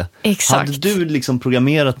till det. Exakt. Hade du liksom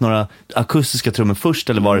programmerat några akustiska trummor först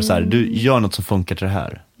eller var det så här, du gör något som funkar till det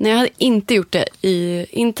här? Nej, jag hade inte gjort det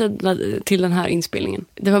inte till den här inspelningen.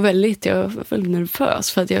 Jag var väldigt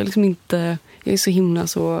nervös för att jag liksom inte, jag är så himla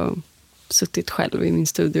så suttit själv i min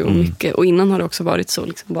studio och mycket. Och innan har det också varit så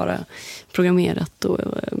liksom bara programmerat och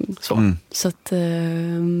så. Så att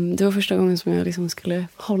det var första gången som jag liksom skulle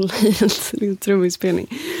hålla i en truminspelning.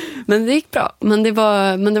 Men det gick bra. Men det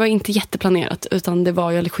var inte jätteplanerat utan det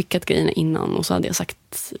var, jag hade skickat grejerna innan och så hade jag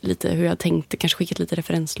sagt lite hur jag tänkte, kanske skickat lite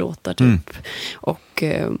referenslåtar typ. Och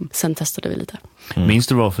sen testade vi lite. Minns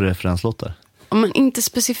du vad för referenslåtar? Men inte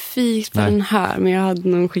specifikt för den här, men jag hade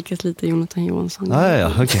nog skickat lite Jonathan Johansson.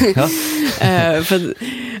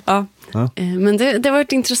 Okej. Men det har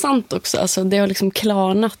varit intressant också. Alltså, det har liksom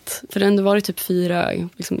klarnat. För det har ändå varit typ 4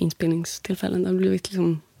 liksom, inspelningstillfällen. Det har blivit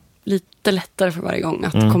liksom lite lättare för varje gång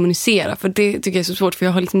att kommunicera. För det tycker jag är så svårt. För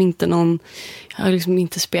jag har liksom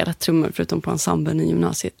inte spelat trummor förutom på ensemblen i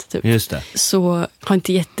gymnasiet. Typ. Just det. Så har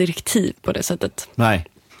inte gett direktiv på det sättet. Nej.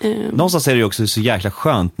 Någonstans är det ju också så jäkla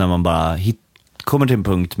skönt när man bara kommer till en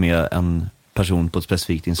punkt med en person på ett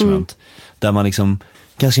specifikt instrument. Där man liksom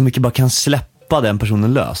ganska mycket bara kan släppa den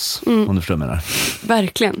personen lös. Om du förstår vad jag menar.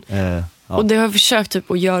 Verkligen. Och det har jag försökt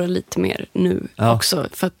typ att göra lite mer nu också.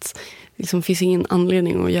 För att liksom finns ingen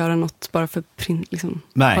anledning att göra något bara för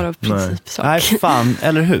bara principsak. Nej, fan,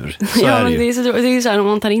 eller hur? Så ja, är men det ju. det är ju så här, om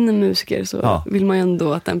man tar in en musiker så vill man ju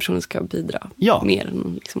ändå att den personen ska bidra mer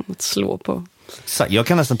än liksom att slå på. Jag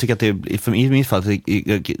kan nästan tycka att i min fall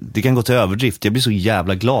det kan gå till överdrift. Jag blir så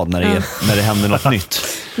jävla glad när det händer något nytt.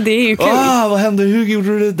 Det är ju kul. Vad hände? Hur gjorde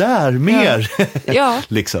du det där? Mer! Ja,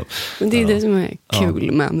 liksom. Men det är det som är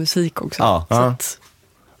kul med musik också. Ja. Så att,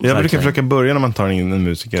 jag brukar försöka börja när man tar in en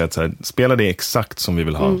musiker att så här, spela det exakt som vi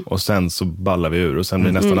vill ha och sen så ballar vi ur och sen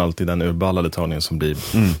blir nästan alltid den urballade tagningen som blir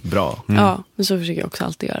bra. Ja, men så försöker jag också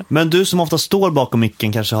alltid göra. Men du som ofta står bakom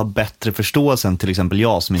micken kanske har bättre förståelse än till exempel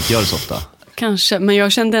jag som inte gör det så ofta. Kanske, men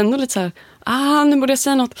jag kände ändå lite så här, nu borde jag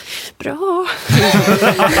säga något bra.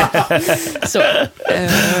 Så.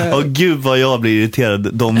 Gud vad jag blir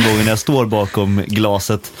irriterad de gånger jag står bakom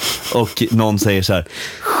glaset och någon säger så här: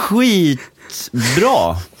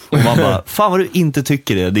 skitbra. Och man bara, fan vad du inte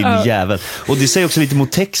tycker det, din jävel. Och det säger också lite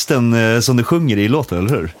mot texten som du sjunger i låten, eller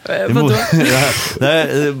hur? Vadå?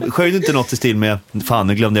 Nej, sjöng du inte något i stil med, fan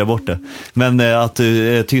nu glömde jag bort det. Men att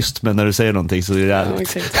du är tyst, men när du säger någonting så är det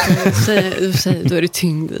ärligt. Ja, exakt. Du säger, då är det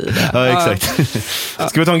tyngd i det. Ja, exakt.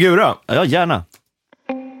 Ska vi ta en gura? Ja, gärna.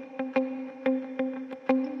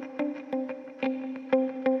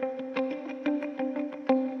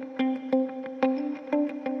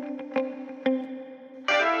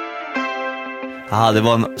 Det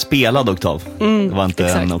var en spelad oktav. Det var inte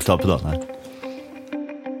en oktav på dagen.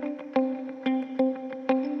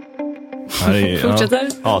 Fortsätter.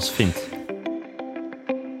 Ja, så fint.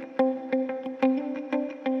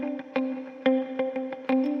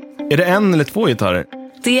 Är det en eller två gitarrer?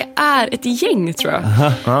 Det är ett gäng, tror jag.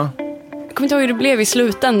 Jag kommer inte ihåg hur det blev i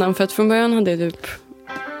slutändan, för att från början hade jag typ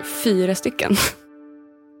 4 stycken.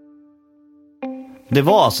 Det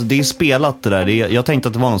var alltså, det är spelat det där. Jag tänkte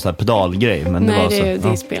att det var någon sån här pedalgrej, men nej, det var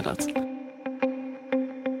det är spelat.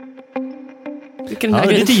 Det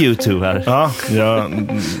är lite YouTube här. Ja,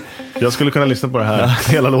 jag skulle kunna lyssna på det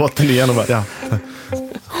här hela låten igenom. Ja.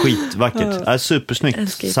 Skitvackert.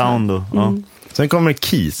 Supersnyggt sound och, Sen kommer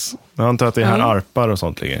keys. Jag antar att det är här arpar och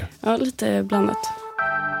sånt ligger. Ja, lite blandat.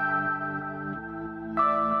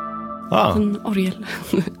 En orgel,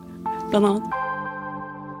 bland annat.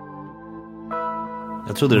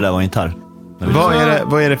 Jag trodde det där var en gitarr.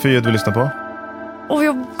 Vad är det för ljud vi lyssnar på? Och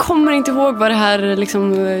jag kommer inte ihåg vad det här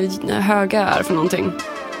liksom höga är för någonting.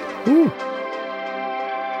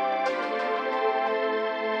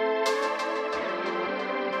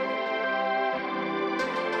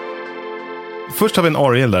 Först har vi en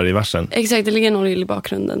orgel där i versen. Exakt, det ligger en orgel i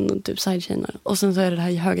bakgrunden och typ sidechainar. Och sen så är det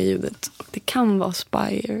här höga ljudet. Och det kan vara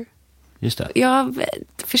Spire. Just det. Jag har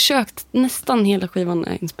försökt, nästan hela skivan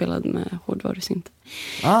är inspelad med hårdvarusynt.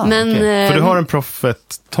 Men, för du har en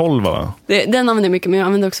Prophet 12, va? Den använder jag mycket, men jag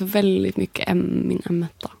använder också väldigt mycket min M1.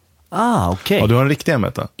 Okej. Ja, du har en riktig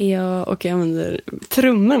M1? Ja, och jag använder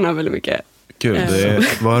trummorna väldigt mycket. Gud,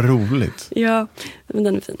 det var roligt. Ja, men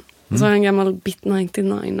den är fin. Och så har jag en gammal Bit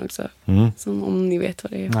 99 också. Som, om ni vet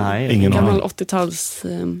vad det är. Nej, ingen gammal 80-tals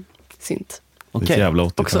synt. Okay. Jävla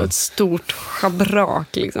 80-tal. Också ett stort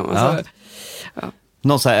schabrak liksom. Alltså,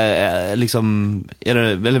 någon så här, liksom, är det,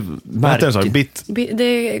 eller märke? Det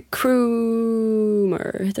är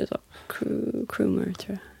Croomer, heter det så? Croomer, tror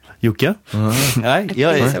jag. Jocke? Nej,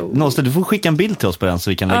 du får skicka en bild till oss på den så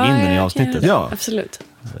vi kan lägga in den i avsnittet. Ja, absolut.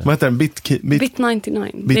 Vad heter den? Bit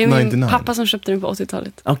 99. Det är min pappa som köpte den på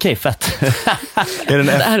 80-talet. Okej, fett.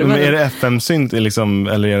 är det FM-synt liksom,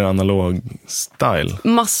 eller är det analog style?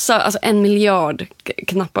 Massa, alltså 1 miljard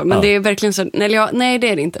knappar. Men det är verkligen så, nej det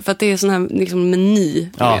är det inte. För att det är sån här liksom meny,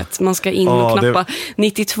 vet. Man ska in och knappa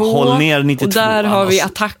 92. Håll ner 92. Och där har vi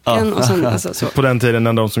attacken. Och sen, alltså, så. På den tiden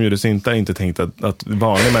när de som gjorde syntar inte tänkte att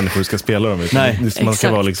vanliga människor ska spela dem. Man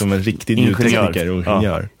ska vara liksom en riktig ljudtekniker och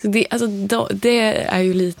ingenjör. Så det är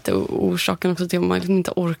ju lite orsaken också till att man liksom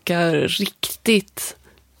inte orkar riktigt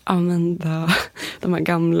använda de här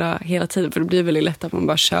gamla hela tiden. För det blir väldigt lätt att man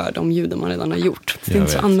bara kör de ljuden man redan har gjort. Det är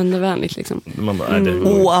inte så användarvänligt liksom.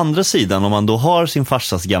 Å andra sidan, om man då har sin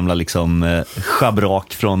farsas gamla liksom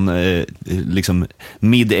schabrak från liksom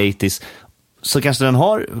mid-80s, så kanske den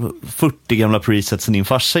har 40 gamla presets som din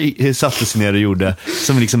farsa satte sig ner och gjorde,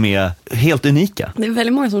 som liksom är helt unika. Det är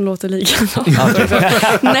väldigt många som låter likadant.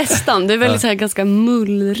 Nästan. Det är väldigt så här ganska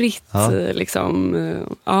mullrigt liksom.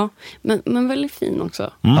 Ja, men väldigt fin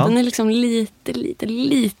också. Den är liksom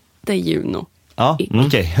lite Juno. Ja,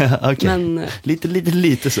 okej. Men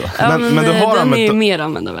lite så. Ja, men du har den är mer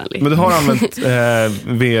användarvänlig. Men du har använt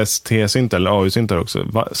VST-syntar eller AU-syntar också.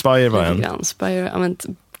 Spire var en. Spire använt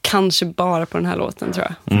kanske bara på den här låten, tror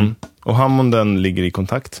jag. Och Hammonden ligger i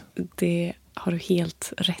kontakt? Det har du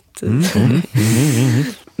helt rätt i.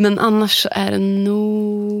 Men annars är det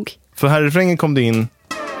nog... För här i refrängen kom det in...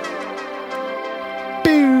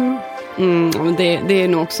 Men det är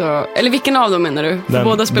nog också... Eller vilken av dem menar du? För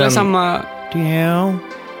båda spelar samma...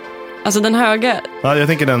 Alltså den höga... Ja, jag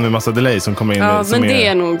tänker den med massa delay som kommer in. Ja, men det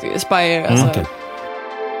är nog Spire. Alltså. Okay.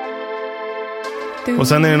 Och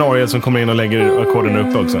sen är det en orgel som kommer in och lägger ackorden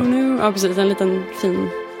uppe också. Ja, precis. En liten fin...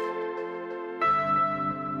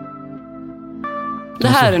 Det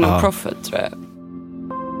här är nog Prophet, tror jag.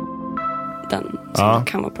 Den som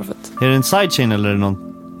kan vara Prophet. Är det en sidechain eller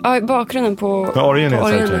någon? Ja, i bakgrunden på... Ja, orgeln är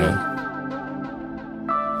sidechainen.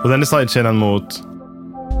 Och den är sidechainen mot...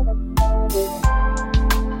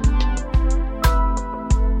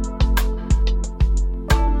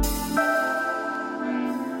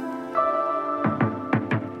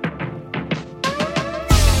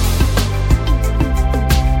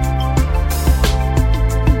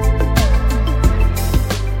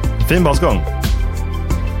 Fin basgång.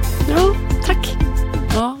 Ja, tack.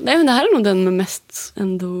 Ja, det här är nog den med mest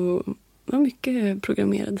ändå... Det var mycket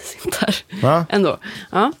programmerade syntar. Ändå.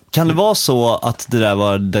 Ja. Kan det vara så att det där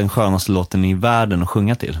var den skönaste låten i världen att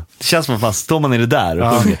sjunga till? Det känns som att fast står man i det där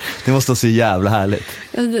och sjunger. Det måste vara så jävla härligt.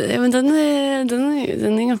 Ja, men den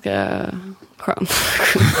är ganska skön.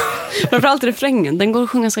 Framförallt refrängen. Den går att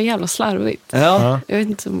sjunga så jävla slarvigt. Ja. Jag vet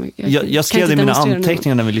inte om jag skrev det i mina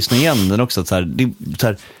anteckningar när vi lyssnade igen den också. Så här,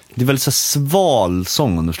 det är väldigt så sval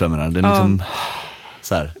sång om du förstår mig. Den är liksom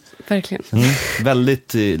så här. Verkligen.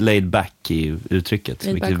 Väldigt laid back i uttrycket,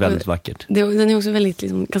 vilket är väldigt vackert. Den är också väldigt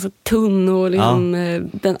liksom, ganska tunn och liksom,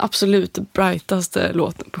 den absolut brightaste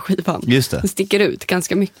låten på skivan. Just det. Den sticker ut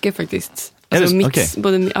ganska mycket faktiskt. Alltså mix,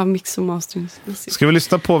 både mix och mastering. Ska vi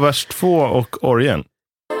lyssna på vers 2 och orgeln?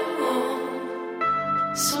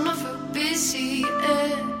 Såna förbisier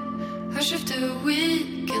hörs efter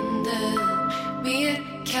weekenden. Mer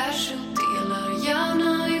cash och delar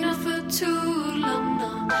gärna innanför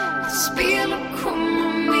tullarna. Spel och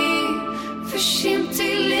komma med för sent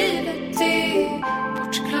i livet är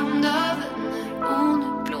bortglömda vänner. Och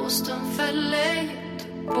nu blåst de fäller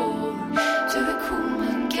Göteborg. Du är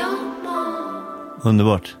kommen gammal.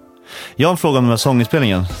 Underbart. Jag har en fråga om den här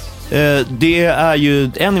sånginspelningen. Det är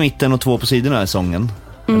ju en i mitten och 2 på sidorna i sången.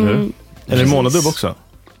 Eller hur? Är det målardubb också?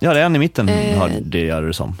 Ja, det är en i mitten har det gör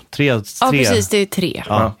det som. 3. Ja, precis, det är 3.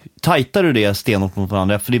 Ja. Tajtar du det stenhårt mot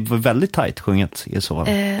varandra? För det var väldigt tajt sjunget i så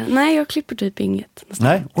fall. Nej, jag klipper typ inget. Nästan.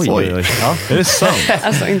 Nej, oj. Ja. Är det sant?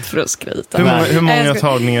 Alltså, inte för att skryta. Hur många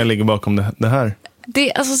tagningar ligger bakom det här?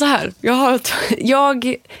 Det är alltså så här.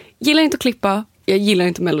 Jag gillar inte att klippa. Jag gillar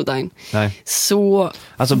inte Melodyne. Nej. Så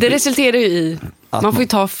alltså, det resulterar ju i man får ju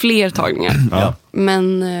ta fler tagningar. Ja.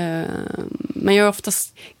 Men jag är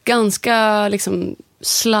oftast ganska liksom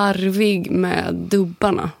slarvig med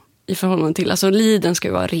dubbarna i förhållande till. Alltså leaden ska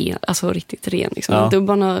ju vara ren, alltså riktigt ren. Liksom. Ja.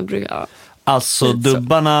 Dubbarna brukar... Alltså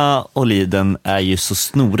dubbarna och leaden är ju så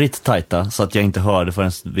snorigt tajta så att jag inte hörde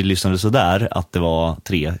förrän vi lyssnade så där att det var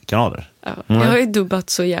 3 kanaler. Ja. Jag har ju dubbat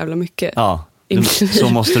så jävla mycket. Ja, så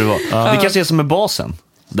måste det vara. Det kanske är som med basen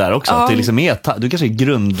där också. Att det liksom är du kanske är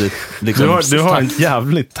grund... Liksom, du har en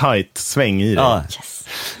jävligt tajt sväng i det. Ja, yes.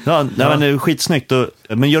 Men det är skitsnyggt.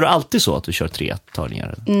 Men gör du alltid så att du kör 3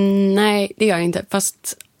 tagningar? Nej, det gör jag inte.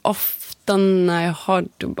 Fast ofta när jag har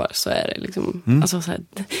dubbar så är det liksom... Alltså, så här,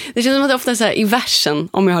 det känns som att det ofta är så här, i versen,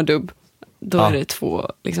 om jag har dubb, då är det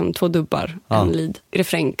 2 dubbar, en lead. I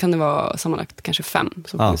refräng kan det vara sammanlagt kanske 5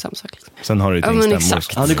 som kommer samma sak. Liksom. Sen har du ett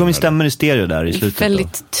exakt. Ja, det kommer stämmer i stereo där i slutet.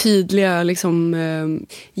 Väldigt tydliga, liksom,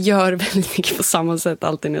 gör väldigt mycket på samma sätt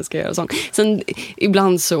alltid när jag ska göra sång. Sen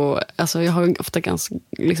ibland så, alltså jag har ofta ganska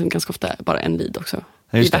ofta bara en lead också.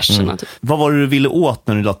 I verserna typ. Vad var det du ville åt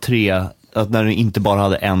när du la 3, när du inte bara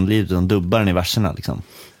hade en lead utan dubbaren i verserna liksom?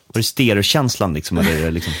 Var det stereokänslan liksom?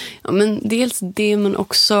 Eller, liksom? Ja, men dels det, men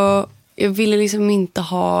också... Jag ville liksom inte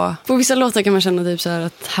ha... På vissa låtar kan man känna typ så här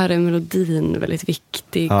att här är melodin väldigt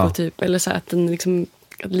viktig. Och typ, eller så här att den liksom...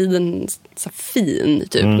 Att liden så här fin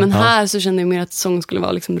typ. Men här så kände jag mer att sång skulle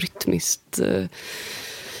vara liksom rytmiskt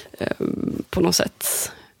på något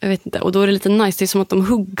sätt. Jag vet inte. Och då är det lite nice. Det är som att de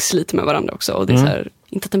huggs lite med varandra också. Och det är så här,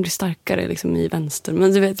 inte att den blir starkare liksom i vänster.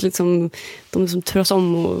 Men du vet liksom... De som turas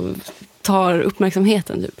om och tar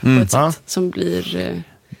uppmärksamheten typ. På ett sätt som blir...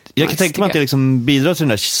 Jag kan tänka mig att det liksom bidrar till den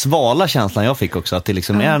där svala känslan jag fick också. Att det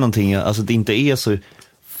liksom är någonting, alltså det inte är så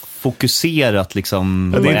fokuserat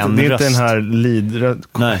liksom. Det är inte röst. den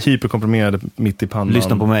här hyperkomprimerade mitt i pannan.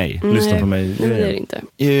 Lyssna på mig. Lyssna på mig. Nej, det är det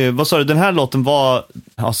inte. Vad sa du, den här låten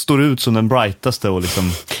står ut som den brightaste och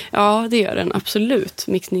liksom... Ja, det gör den absolut,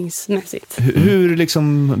 mixningsmässigt. Hur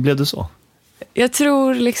liksom blev det så? Jag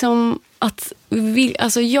tror liksom att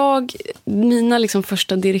mina liksom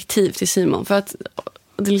första direktiv till Simon, för att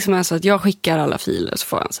det liksom är så att jag skickar alla filer, så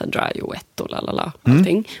får han så här dry och wet och lalala,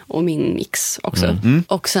 allting. Och min mix också.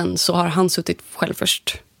 Och sen så har han suttit själv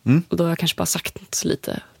först. Och då har jag kanske bara sagt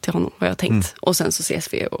lite till honom vad jag tänkt. Och sen så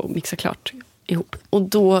ses vi och mixar klart ihop. Och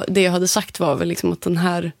då, det jag hade sagt var väl liksom att den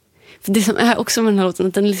här... För det som är också med den här låten,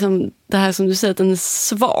 att den liksom, det här som du säger, att den är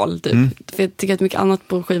sval typ. För jag tycker att mycket annat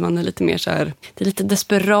på skivan är lite mer så här, det är lite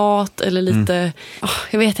desperat eller lite,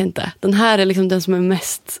 jag vet inte. Den här är liksom den som är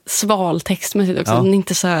mest sval textmässigt också. Den är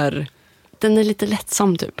inte så här, den är lite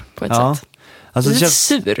lättsam typ på ett sätt. Alltså, den är lite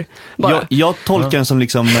sur bara. Jag tolkar den som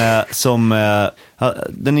liksom,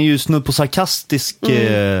 den är ju snudd på sarkastisk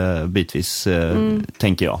bitvis,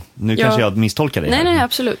 tänker jag. Nu kanske jag misstolkar det. Nej,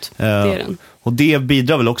 absolut. Det är den. Och det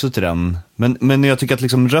bidrar väl också till den. Men jag tycker att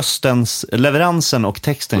liksom leveransen och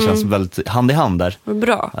texten känns väldigt hand i hand där.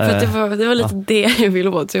 Bra, för att det var lite det jag ville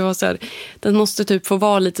åt. Så jag var så här, den måste typ få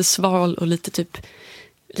vara lite sval och lite typ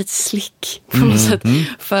lite slick på något sätt.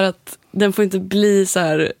 För att den får inte bli så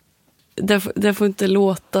här... Det får inte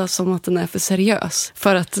låta som att den är för seriös.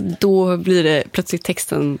 För att då blir det plötsligt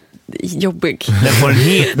texten jobbig.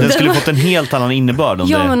 Den skulle fått en helt annan innebörd.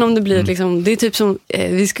 Men om det blir liksom, det är typ som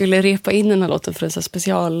vi skulle repa in den här låten för en så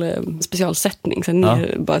specialsättning. Så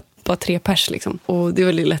ner, bara 3 pers liksom. Och det är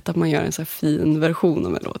väldigt lätt att man gör en så här fin version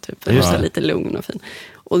av en låt. Typ. Så här lite lugn och fin.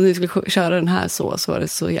 Och när vi skulle köra den här så var det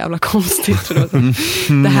så jävla konstigt. För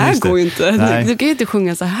det här går ju inte. Du kan ju inte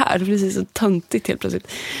sjunga så här. Det blir så töntigt helt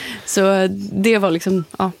plötsligt. Så det var liksom,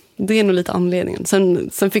 det är nog lite anledningen.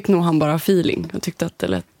 Sen fick nog han bara feeling. Jag tyckte att det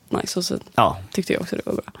lät nice. Och så tyckte jag också det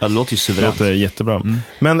var bra. Ja, det låter ju suveränt. Det låter jättebra.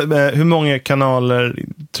 Men hur många kanaler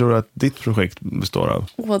tror du att ditt projekt består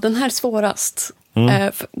av? Den här är svårast.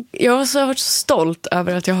 Jag har varit så stolt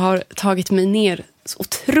över att jag har tagit mig ner så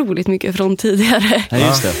otroligt mycket från tidigare. Ja,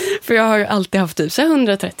 just det. För jag har ju alltid haft typ så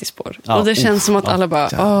 130 spår. Och det känns som att alla bara,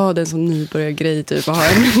 det är en sån nybörjargrej typ och har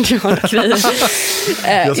en miljard grejer.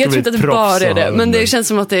 Jag tror inte att det bara är det. Men det känns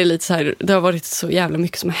som att det är lite så här, det har varit så jävla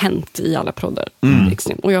mycket som har hänt i alla proddar.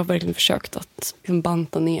 Och jag har verkligen försökt att liksom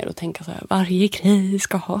banta ner och tänka så här, varje grej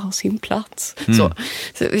ska ha sin plats. Så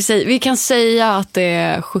vi kan säga att det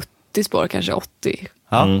är 70 spår, kanske 80.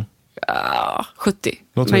 70.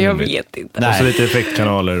 Men jag vet inte. Och så lite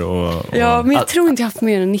effektkanaler och... Ja, men jag tror inte jag har haft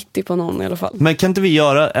mer än 90 på någon i alla fall. Men kan inte vi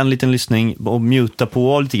göra en liten lyssning och muta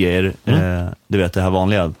på lite grejer? Du vet, det här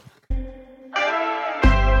vanliga.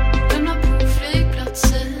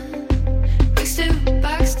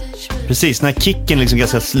 Precis, när kicken liksom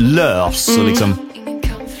ganska lös och liksom...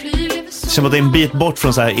 Som att det är en bit bort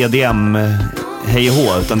från så här EDM hej och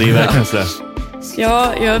hå, utan det är ju verkligen sådär...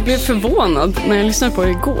 Ja, jag blev förvånad när jag lyssnade på det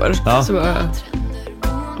igår. Så bara,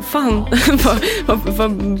 fan,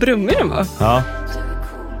 vad brummig den var. Ja.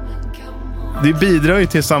 Det bidrar ju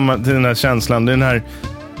till den här känslan. Den här,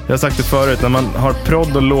 jag har sagt det förut, när man har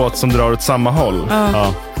prodd och låt som drar åt samma håll.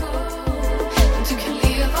 Ja.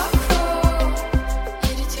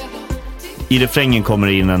 I refrängen kommer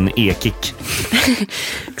det in en e-kick.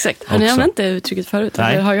 Exakt. Har ni använt det uttrycket förut?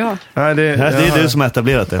 Nej. Eller har jag? Nej, det är du som har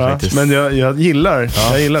etablerat det faktiskt. Men jag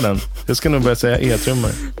gillar den. Jag ska nog börja säga e-trummor.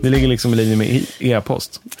 Det ligger liksom i linje med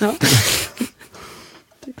e-post. Ja.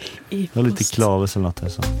 Det var lite klaves eller något här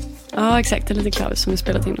så. Ja, exakt. Det är lite klaves som vi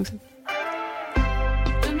spelat in också.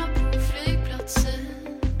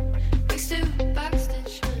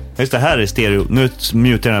 Just det, här är stereo. Nu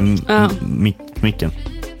mutar jag den micken.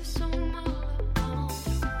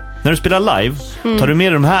 När du spelar live, tar du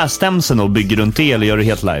med de här stämsen och bygger runt det, eller gör du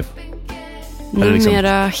helt live?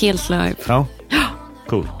 Numera helt live. Ja,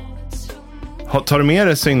 cool. Tar du med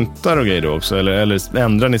dig syntar och grejer då också? Eller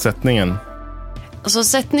ändrar ni sättningen? Alltså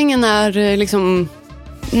sättningen är liksom...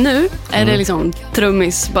 Nu är det liksom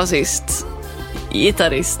trummis, basist,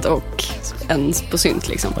 gitarrist och en på synt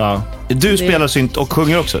liksom. Ja. Du spelar synt och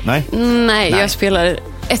sjunger också? Nej, jag spelar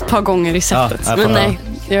ett par gånger i setet. Men nej,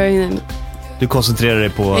 jag är... Du koncentrerar dig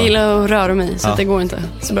på... Jag gillar att röra mig, så det går inte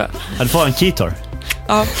så bra. Du får en keytar.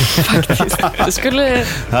 Ja, faktiskt. Det skulle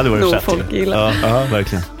nog folk gilla. Ja,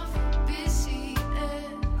 verkligen.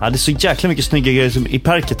 Ja, det är så jäkla mycket snygga grejer i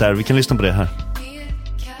parket där. Vi kan lyssna på det här.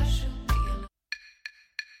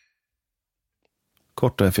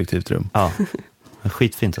 Kort och effektivt rum. Ja,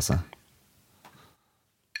 skitfint alltså.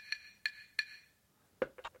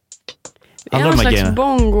 Alla någon de här slags grejerna.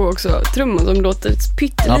 bongo också. Trumman som låter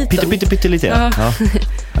pytteliten. Ja, pyttelite. Ja.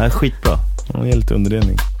 Ja, skitbra. Ja, ge lite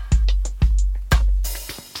underdelning.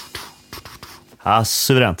 Ja,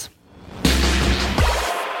 suveränt.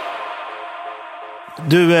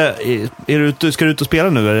 Du, ska du ut och spela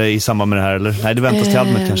nu eller i samband med det här? Eller? Nej, det väntas till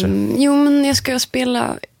albumet kanske. Jo, men jag ska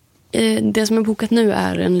spela. Det som är bokat nu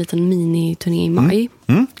är en liten mini-turné i maj.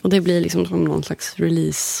 Och det blir liksom som någon slags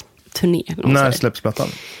release-turné. När släpps plattan?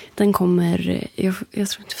 Den kommer, jag tror inte jag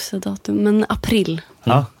får säga datum, men april.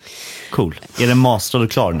 Ja, cool. Är den mastrad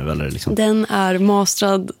och klar nu? Eller liksom? Den är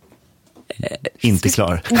mastrad. Inte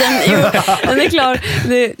klar. Den är klar.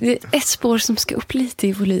 Det är ett spår som ska upp lite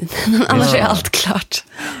i volym. Annars är allt klart.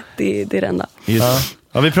 Det är det enda.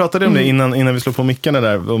 Ja, vi pratade om det innan vi slog på mickarna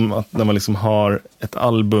där. Om att när man liksom har ett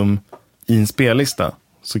album i en spellista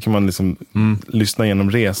så kan man liksom lyssna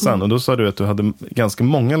igenom resan. Och då sa du att du hade ganska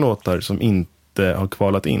många låtar som inte har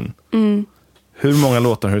kvalat in. Hur många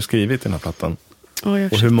låtar har du skrivit i den här plattan? Och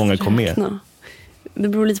hur många kom med? Det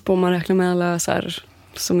beror lite på om man räknar med alla så här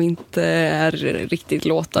som inte är riktigt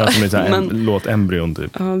låtar. Ja, som är så här låtembryon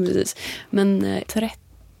typ. Ja, precis. Men 30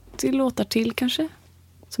 låtar till kanske,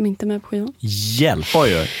 som inte är med på skivan. Hjälp!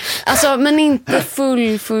 Oj. Alltså, men inte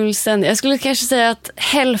fullständigt. Jag skulle kanske säga att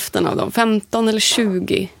hälften av dem, 15 eller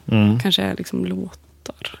 20, kanske är liksom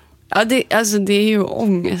låtar. Ja, det är ju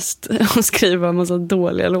ångest att skriva en massa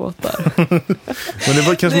dåliga låtar. Men det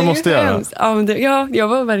var kanske man måste göra. Ja, men jag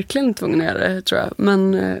var verkligen tvungen att göra det, tror jag.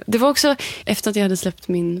 Men det var också efter att jag hade släppt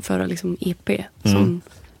min förra liksom, EP som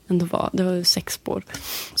ändå det var 6 spår.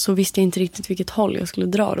 Så visste jag inte riktigt vilket håll jag skulle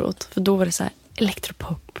dra det åt. För då var det så här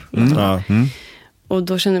elektropop. Och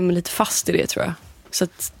då kände jag mig lite fast i det, tror jag. Så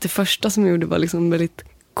att det första som jag gjorde var liksom väldigt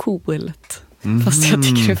coolt. Fast jag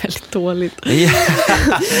tycker det är väldigt dåligt.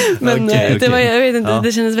 Men det var, jag vet inte,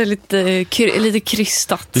 det kändes väldigt lite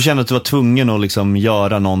krystat. Du kände att du var tvungen att liksom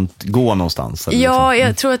göra gå någonstans? Eller ja, liksom?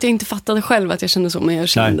 Jag tror att jag inte fattade själv att jag kände så, men jag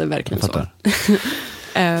kände verkligen så.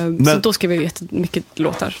 Så då skrev jag jättemycket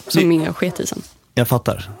låtar som jag sket i sen. Jag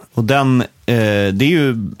fattar. Och den, det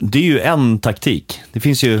är ju en taktik. Det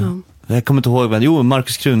finns ju, jag kommer inte ihåg,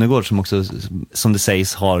 Markus Krunegård som också, som det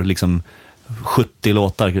sägs, har liksom 70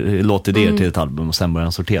 låtidéer till ett album och sen börjar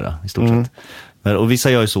han sortera i stort sett. Och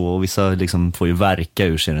vissa gör ju så och vissa liksom får ju verka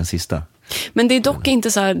ur sig den sista. Men det är dock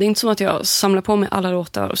inte så här, det är inte som att jag samlar på mig alla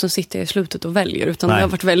låtar och sen sitter jag i slutet och väljer, utan det har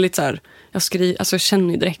varit väldigt så här, jag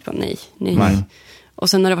känner ju direkt bara nej. Och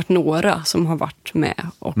sen har det varit några som har varit med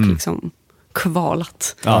och liksom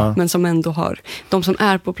kvalat, men som ändå har, de som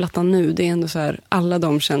är på plattan nu, det är ändå så här, alla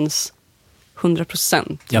de känns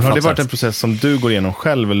 100%. Har det varit en process som du går igenom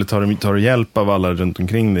själv, eller tar du hjälp av alla runt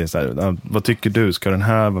omkring dig? Så här, vad tycker du? Ska den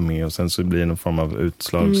här vara med? Och sen så blir det någon form av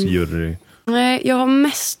utslagsjury. Nej, jag har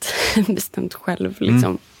mest bestämt själv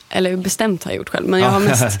liksom. Eller bestämt har jag gjort själv, men jag har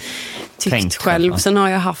mest tyckt själv. Sen har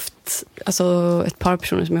jag haft ett par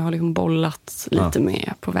personer som jag har liksom bollat lite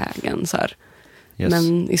med på vägen så här.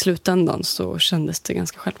 Men i slutändan så kändes det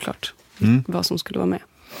ganska självklart vad som skulle vara med.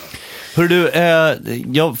 Hör du,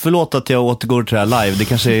 förlåt att jag återgår till det här live. Det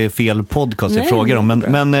kanske är fel podcast jag frågar om.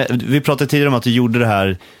 Men vi pratade tidigare om att du gjorde det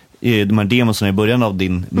här, de här demosarna i början av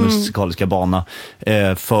din musikaliska bana,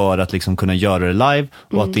 för att liksom kunna göra det live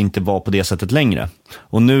och att det inte var på det sättet längre.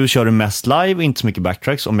 Och nu kör du mest live, inte så mycket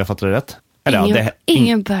backtracks, om jag fattar det rätt. Eller,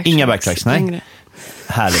 inga backtracks, nej. Längre.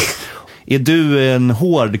 Härligt. Är du en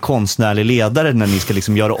hård konstnärlig ledare när ni ska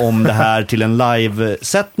liksom göra om det här till en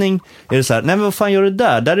live-sättning? Är det så här, nej men vad fan gör du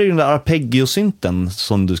där? Där är ju den där arpeggiosynten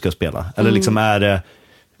som du ska spela. Eller liksom är det,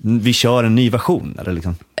 vi kör en ny version? Eller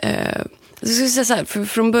liksom? Jag skulle säga så här, för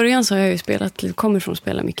från början så har jag ju kommer från att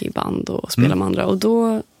spela mycket i band och spela med andra. Och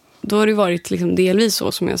då har det varit liksom delvis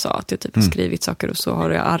så som jag sa, att jag typ har skrivit saker och så har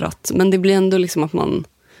jag arrat. Men det blir ändå liksom att man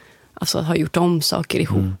har gjort om saker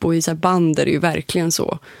ihop. Och i så här band är det ju verkligen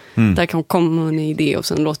så. Där kan komma en idé och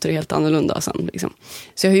sen låter det helt annorlunda sen, liksom.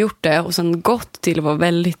 Så jag har gjort det och sen gått till att vara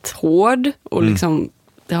väldigt hård. Och liksom,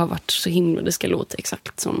 det har varit så himla, det ska låta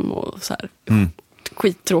exakt som och så här.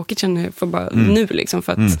 Skittråkigt känner jag för bara nu liksom,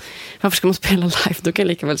 för att varför ska man spela live? Då kan jag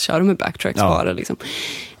lika väl köra med backtracks bara liksom.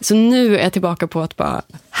 Så nu är jag tillbaka på att bara,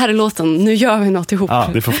 här är låten, nu gör vi något ihop. Ja,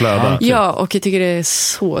 det får flöda. Ja, och jag tycker det är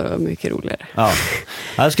så mycket roligare. Ja.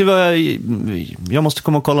 Jag måste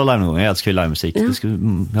komma och kolla live någon gång. Jag älskar ju livemusik.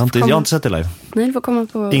 Jag har inte sett det live. Nej, det får komma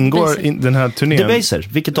på Ingår den här turnén. Debaser,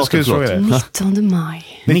 vilket datum fråga det? 19 maj.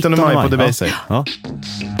 19 maj på Debaser. Ja.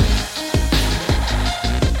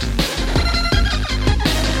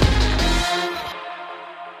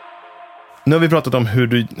 Nu har vi pratat om hur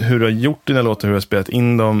du har gjort dina låtar, hur du har spelat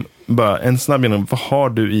in dem. Bara en snabb genom, vad har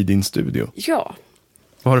du i din studio? Ja,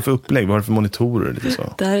 Vad har du för upplägg? Vad har du för monitorer? Lite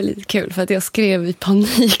så? Det här är lite kul för att jag skrev i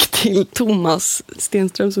panik till Thomas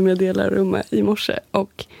Stenström som jag delar rum med i morse.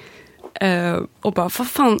 Och bara, vad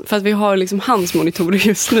fan, för att vi har liksom hans monitorer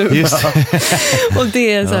just nu. Just. Och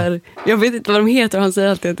det är så här, jag vet inte vad de heter och han säger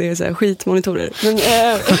alltid att det är så här skitmonitorer.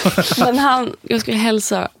 Men jag skulle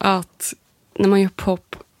hälsa att när man gör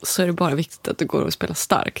pop så är det bara viktigt att det går att spela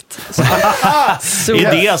starkt. Så,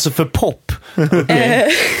 är det alltså för pop?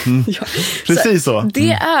 ja. Precis så.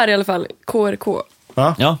 Det är i alla fall KRK.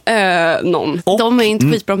 Ja. Någon. Och, de är inte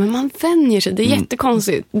skitbra, men man vänjer sig. Det är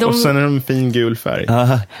jättekonstigt. Och sen är de en fin gul färg.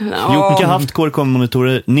 Jocke har haft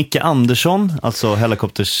KRK-monitorer. Nicke Andersson, alltså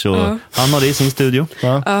Helicopters, och han har det i sin studio.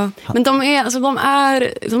 Men de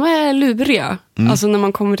är luriga. Alltså när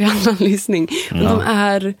man kommer till annan lyssning. Men de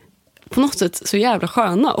är på något sätt så jävla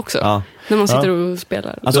sköna också. När man sitter och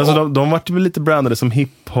spelar. Alltså de var väl lite brandade som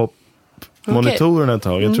hiphop monitorerna ett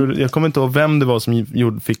tag. Jag kommer inte ihåg vem det var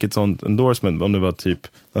som fick ett sånt endorsement, om det var typ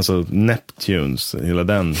alltså Neptunes, hela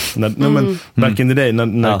den. Men back in the day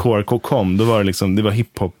när KRK kom, då var det liksom, det var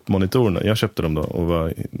hiphop monitorerna. Jag köpte dem då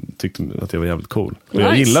och tyckte att det var jävligt cool. Och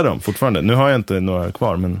jag gillar dem fortfarande. Nu har jag inte några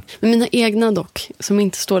kvar, men mina egna dock, som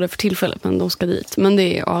inte står där för tillfället, men de ska dit. Men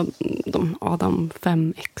det är Adam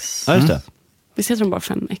 5X. Ja, just det. Visst heter de bara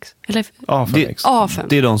 5X? Eller A5X.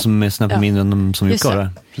 Det är de som är snabbt mindre än de som Jocke har där.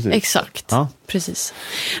 Exakt, ja. Precis.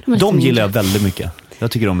 De gillar jag väldigt mycket.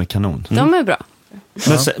 Jag tycker de är kanon. De är bra.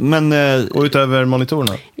 Men och utöver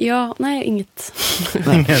monitorerna? Ja, nej, inget.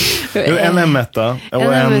 En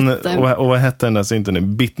M1 och vad hette den där synten nu?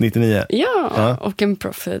 Bit 99. Ja, och en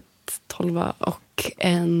Prophet 12 och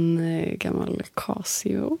en gammal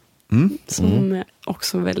Casio. Som är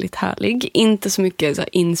också väldigt härlig. Inte så mycket så här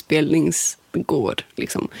inspelningsgår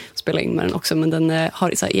liksom, spela in med den också, men den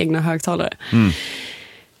har så här egna högtalare.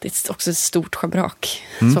 Det är också ett stort schabrak.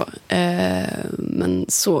 Men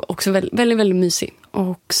så också väldigt, väldigt, väldigt mysig.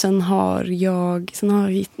 Och sen har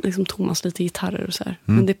liksom Thomas lite gitarrer och så här.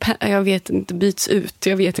 Men jag vet inte, byts ut.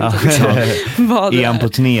 Jag vet inte liksom, vad det är. Är han på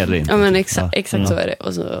turné eller inte? Ja, men exakt så är det.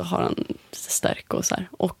 Och så har han stärk och så här.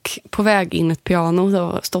 Och på väg in ett piano, det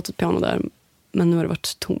har stått ett piano där, men nu har det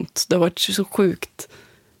varit tomt. Det har varit så sjukt.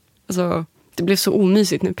 Alltså, det blev så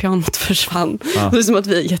omysigt när pianot försvann. Det är som att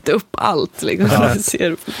vi har gett upp allt. Liksom. Det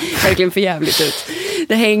ser verkligen för jävligt ut.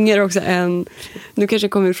 Det hänger också nu kanske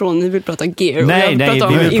jag kommer ifrån, ni vill prata gear. Nej, vi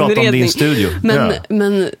vill prata om din studio.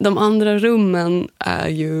 Men de andra rummen är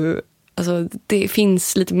ju... Alltså, det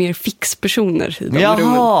finns lite mer fixpersoner i de rummen.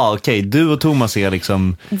 Jaha, okej. Du och Thomas är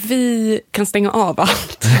liksom... Vi kan stänga av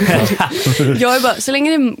allt. Jag är bara, så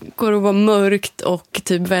länge det går att vara mörkt och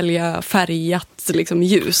typ välja färgat liksom,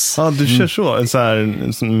 ljus. Ja, du kör så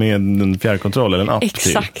här med en fjärrkontroll eller en app.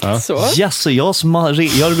 Exakt typ. så. Yes,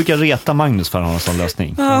 jag brukar reta Magnus för att ha en sån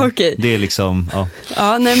lösning. Okay. Det är liksom...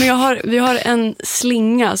 Ja, nej, men vi har en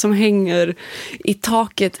slinga som hänger i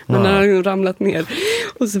taket, men den har ramlat ner.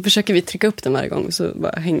 Och så försöker vi trycka upp den varje gång och så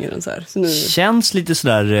bara hänger den så här. Så nu... Känns lite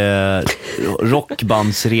sådär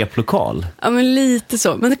rockbandsreplokal. Ja, men lite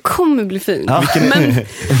så. Men det kommer bli fint. Ja.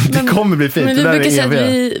 Det kommer bli fint. Men vi brukar säga att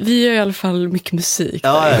vi gör i alla fall mycket musik.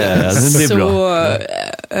 Ja, det är så, bra.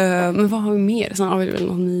 Men vad har vi mer? Sen har vi väl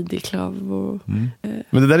någon midi-klav och...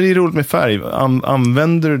 Men det där är ju roligt med färg.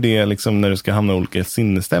 Använder du det liksom när du ska hamna i olika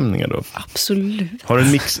sinnesstämningar då? Absolut.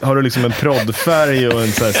 Har du liksom en proddfärg och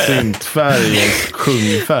en så här syntfärg och en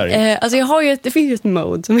sjungfärg? Alltså jag har det finns ju ett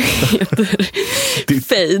mode som heter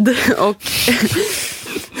fade och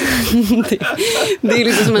det är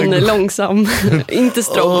liksom som en långsam, inte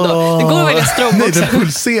strobe då. Det går att välja strobe också. Nej, den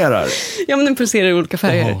pulserar. Ja, men den pulserar i olika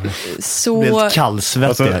färger. Så... Det är helt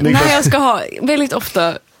kallsvettig. Alltså, när jag ska ha, väldigt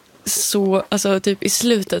ofta så, alltså typ i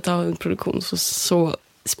slutet av en produktion så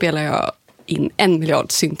spelar jag in 1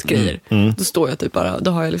 miljard syntgrejer. Då står jag typ bara,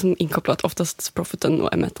 då har jag liksom inkopplat oftast Propheten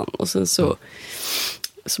och M1 och sen så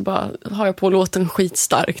bara har jag på låten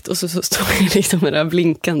skitstarkt och så står jag liksom med det här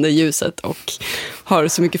blinkande ljuset och har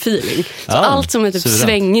så mycket feeling. Så allt som är typ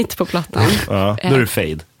svängigt på plattan. Då är det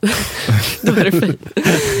fade. Då är det fint.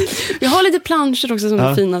 Jag har lite planscher också som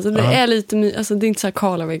är fina. Så det är lite, alltså det är inte så här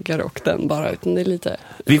kala väggar och den bara, utan det är lite...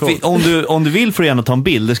 Om du vill får du gärna ta en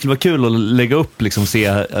bild. Det skulle vara kul att lägga upp, liksom se,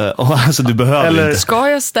 alltså du behöver eller... inte. Ska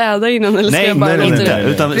jag städa innan eller ska jag bara låta det?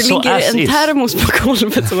 Utan det ligger en termos på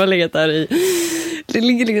golvet som har legat där i. Det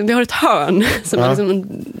ligger liksom, vi har ett hörn som är liksom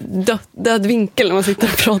en död vinkel när man sitter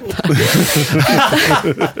och pratar.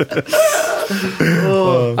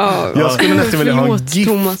 Jag skulle nästan vilja ha en GIF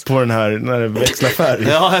Thomas. på den här när det växlar färg.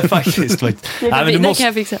 Ja, faktiskt. Nej, men det kan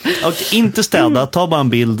jag fixa. Och inte städa, ta bara en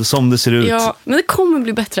bild som det ser ut. Ja, men det kommer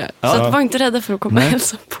bli bättre. Så att var inte rädda för att komma och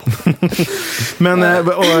hälsa på. Men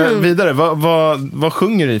och vidare, vad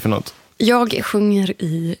sjunger du i för något? Jag sjunger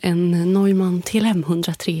i en Neumann TLM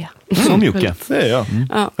 103. Som Jocke. Det är jag.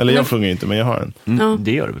 Ja, Eller jag sjunger inte, men jag har en.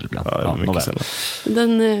 Det gör du väl ibland. Ja, mycket sällan.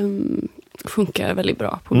 Den funkar väldigt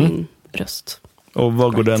bra på min röst. Och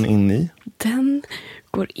vad går den in i? Den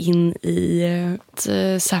går in i ett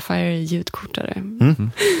Sapphire ljudkortare.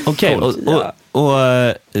 Okej, och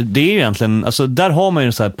det är ju egentligen, alltså där har man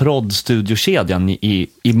ju så här prodd-studiokedjan i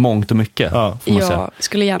mångt och mycket. Ja, jag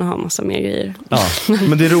skulle gärna ha massa mer grejer. Ja.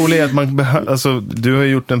 Men det roliga är att man alltså, du har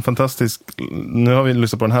gjort en fantastisk, nu har vi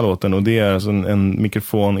lyssnat på den här låten och det är alltså en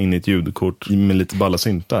mikrofon in i ett ljudkort med lite balla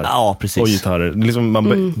syntar. Ja, precis. Och gitarrer.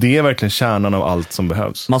 Liksom det är verkligen kärnan av allt som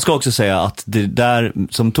behövs. Man ska också säga att det där,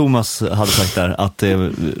 som Thomas hade sagt där, att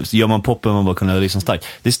gör man poppen man bara kunna lyssna starkt.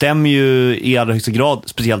 Det stämmer ju i allra högsta grad,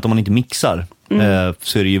 speciellt om man inte mixar.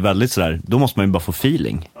 Så är det ju väldigt sådär, då måste man ju bara få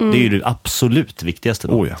feeling. Det är ju det absolut viktigaste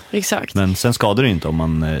då. Ja. Exakt. Men sen skadar det ju inte om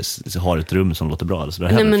man har ett rum som låter bra eller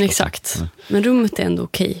sådär. Nej, men exakt. Men rummet är ändå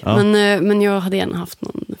okej. Ja. Men jag hade gärna haft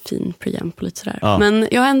någon fin preamp och lite sådär. Ja. Men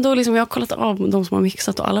jag har ändå liksom, jag har kollat av de som har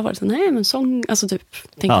mixat och alla har varit så nej men sång, alltså typ,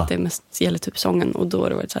 tänk att det mest gäller typ sången och då har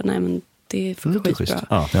det varit så här, nej men det funkar skitbra.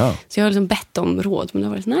 Ja. Så jag har liksom bett om råd, men det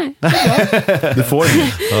har varit nej. Du får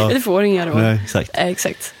inget. Det får inga råd. Nej, exakt.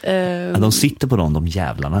 Exakt. De sitter på de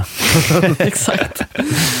jävlarna. Exakt.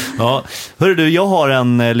 Ja, hörru du, jag har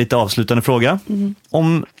en lite avslutande fråga.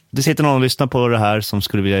 Om det sitter någon och lyssnar på det här som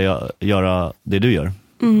skulle vilja göra det du gör,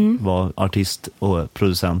 vara artist och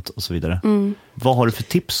producent och så vidare. Vad har du för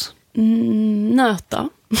tips? Nöta.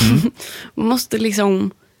 Man måste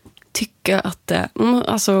liksom tycka att det,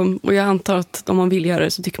 alltså, och jag antar att om man vill göra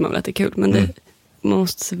det så tycker man väl att det är kul, men man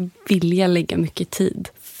måste vilja lägga mycket tid.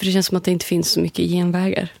 För det känns som att det inte finns så mycket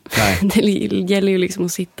genvägar. Det gäller ju liksom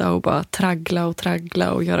att sitta och bara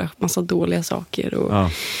traggla och göra massa dåliga saker.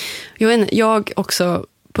 Och jag också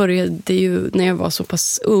började ju när jag var så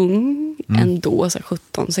pass ung ändå, så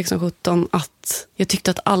 16-17, att jag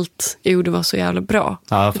tyckte att allt jag gjorde var så jävla bra.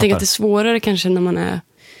 Jag tänker att det är svårare kanske när man är,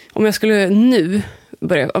 om jag skulle nu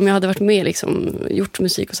om jag hade varit med liksom, gjort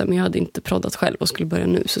musik och så, men jag hade inte proddat själv och skulle börja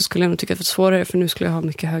nu, så skulle jag nog tycka att det var svårare, för nu skulle jag ha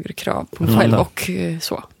mycket högre krav på mig själv och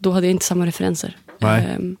så. Då hade jag inte samma referenser.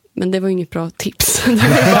 Men det var ju inget bra tips.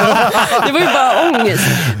 Det var ju bara ångest.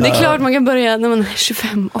 Det är klart man kan börja när man är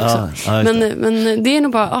 25 också. Men det är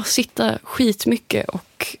nog bara sitta skitmycket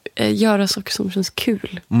och göra saker som känns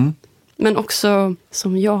kul. Men också,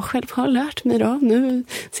 som jag själv har lärt mig då, nu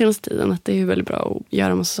senaste tiden, att det är väldigt bra att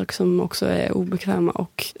göra massa saker som också är obekväma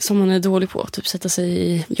och som man är dålig på. Typ sätta sig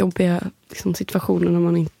i jobbiga liksom, situationer när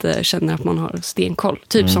man inte känner att man har stenkoll.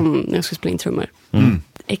 Typ som när jag ska spela in trummor.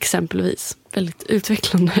 Exempelvis. Väldigt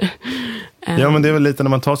utvecklande. Ja, men det är väl lite när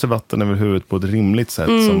man tar sig vatten över huvudet på ett rimligt sätt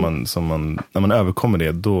som man när man överkommer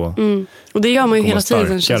det, då och det gör man ju hela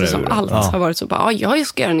tiden, känns det som. Allt har varit så bara, jag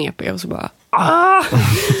ska göra en EP och så bara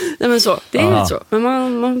nej, men så, det är lite så.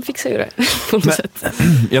 Men man fixar ju det på något sätt.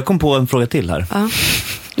 Jag kom på en fråga till här.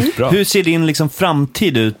 Hur ser din liksom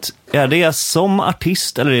framtid ut? Är det som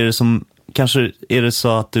artist, eller är det som, kanske är det så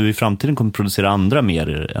att du i framtiden kommer producera andra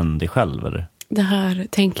mer än dig själv, eller? Det här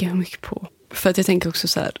tänker jag mycket på. För att jag tänker också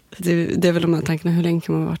så här, det är väl de här tankarna, hur länge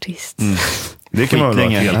kan man vara artist? Det kan man vara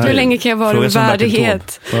helt. Hur länge kan jag vara i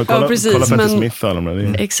värdighet? Kolla Petter Smith och alla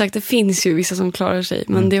de där. Exakt, det finns ju vissa som klarar sig.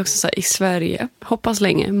 Men det är också så här, i Sverige, hoppas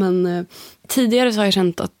länge. Men tidigare så har jag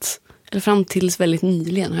känt att, eller fram tills väldigt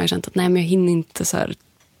nyligen har jag känt att nej, men jag hinner inte så här,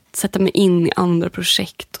 sätta mig in i andra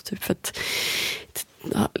projekt. Och typ för att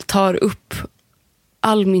tar upp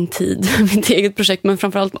all min tid, mitt eget projekt, men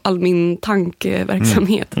framförallt all min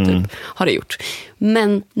tankeverksamhet typ, har det gjort.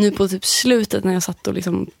 Men nu på typ slutet när jag satt och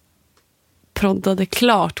liksom proddade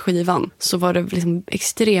klart skivan, så var det liksom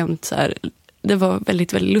extremt så här, det var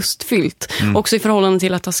väldigt, väldigt lustfyllt. Också i förhållande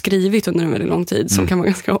till att ha skrivit under en väldigt lång tid, som kan vara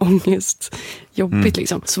ganska ångestjobbigt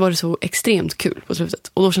liksom, så var det så extremt kul på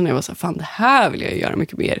slutet. Och då kände jag bara så här, fan, det här vill jag göra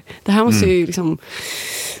mycket mer. Det här måste ju liksom,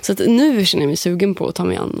 så att nu känner jag mig sugen på att ta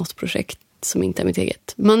mig an något projekt som inte är mitt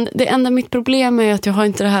eget. Men det enda mitt problem är att jag har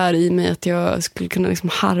inte det här i mig att jag skulle kunna liksom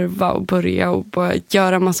harva och börja och bara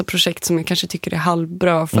göra massa projekt som jag kanske tycker är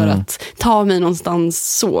halvbra för att ta mig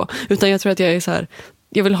någonstans så. Utan jag tror att jag är så här,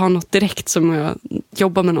 jag vill ha något direkt som jag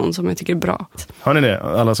jobbar med någon som jag tycker är bra. Har ni det,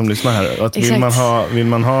 alla som lyssnar här? Att vill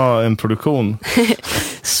man ha en produktion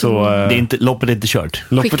så det är inte, loppet är inte kört.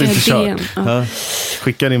 Loppet är inte kört.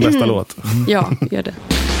 Skicka din bästa låt. Ja, gör det.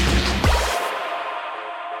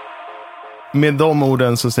 med de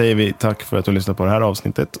orden så säger vi tack för att du lyssnade på det här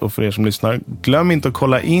avsnittet. Och för er som lyssnar, glöm inte att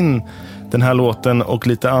kolla in den här låten och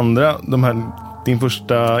lite andra. Din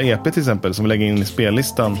första EP till exempel som vi lägger in i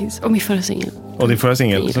spellistan. Och min förra singel. Och din förra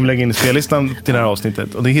singel som vi lägger in i spellistan till det här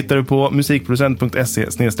avsnittet. Och det hittar du på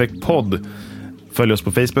musikproducent.se/podd. Följ oss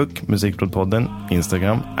på Facebook, Musikprodpodden,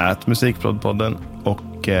 Instagram, @musikprodpodden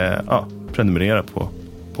och prenumerera på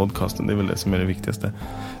podcasten. Det är väl det som är det viktigaste.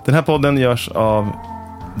 Den här podden görs av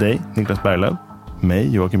dig, Niklas Berglöf,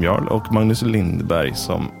 mig, Joakim Jarl och Magnus Lindberg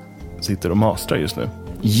som sitter och mastrar just nu.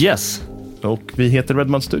 Yes! Och vi heter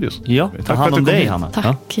Redmond Studios. Ja, tack för att du dig, Hanna.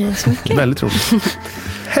 Tack så mycket. Väldigt roligt.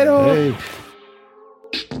 Hej då! Hej.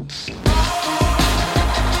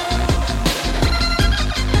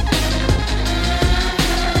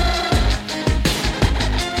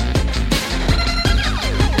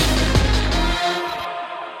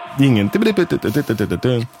 Ingen.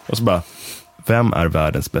 Och så bara, vem är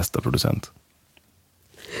världens bästa producent?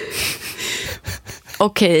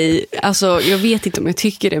 Okej, alltså jag vet inte om jag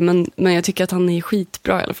tycker det, men jag tycker att han är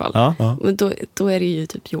skitbra i alla fall. Ja. Men då är det ju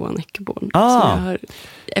typ Johan Eckerborn.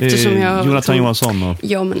 Eftersom jag Jonathan Johansson och...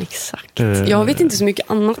 Ja, men exakt. Jag vet inte så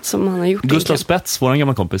mycket annat som han har gjort. Gustav Spets, våran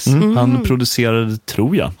gamla kompis. Han producerade,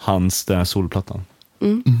 tror jag, den här solplattan.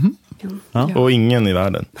 Ja. Och ingen i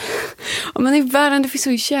världen. Ja, men i världen det finns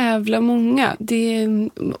så jävla många.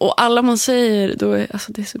 Och alla man säger då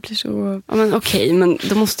alltså det blir så. Ja, men okej, men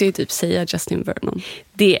då måste jag ju typ säga Justin Vernon.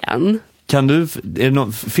 Det är en. Kan du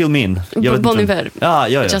film in? Bon Iver. Ja.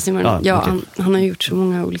 Justin Vernon. Ja, okay. han har gjort så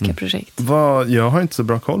många olika projekt. Jag har inte så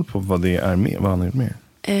bra koll på vad det är med. Vad han har gjort med.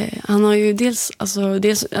 Han har ju dels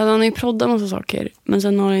han har ju proddat massa saker, men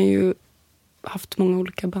sen har han ju haft många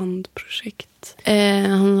olika bandprojekt.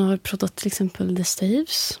 Han har proddat till exempel The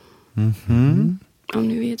Staves. Om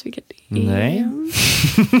ni vet vilka det är. Nej.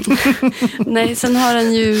 Nej, sen har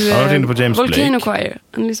han ju Volcano Choir.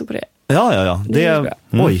 Han lyssnar på det. Ja. Det är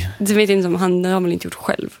oj. Det vet inte om han har väl inte gjort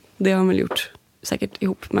själv. Det har han väl gjort säkert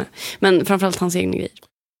ihop med. Men framförallt hans egna grejer.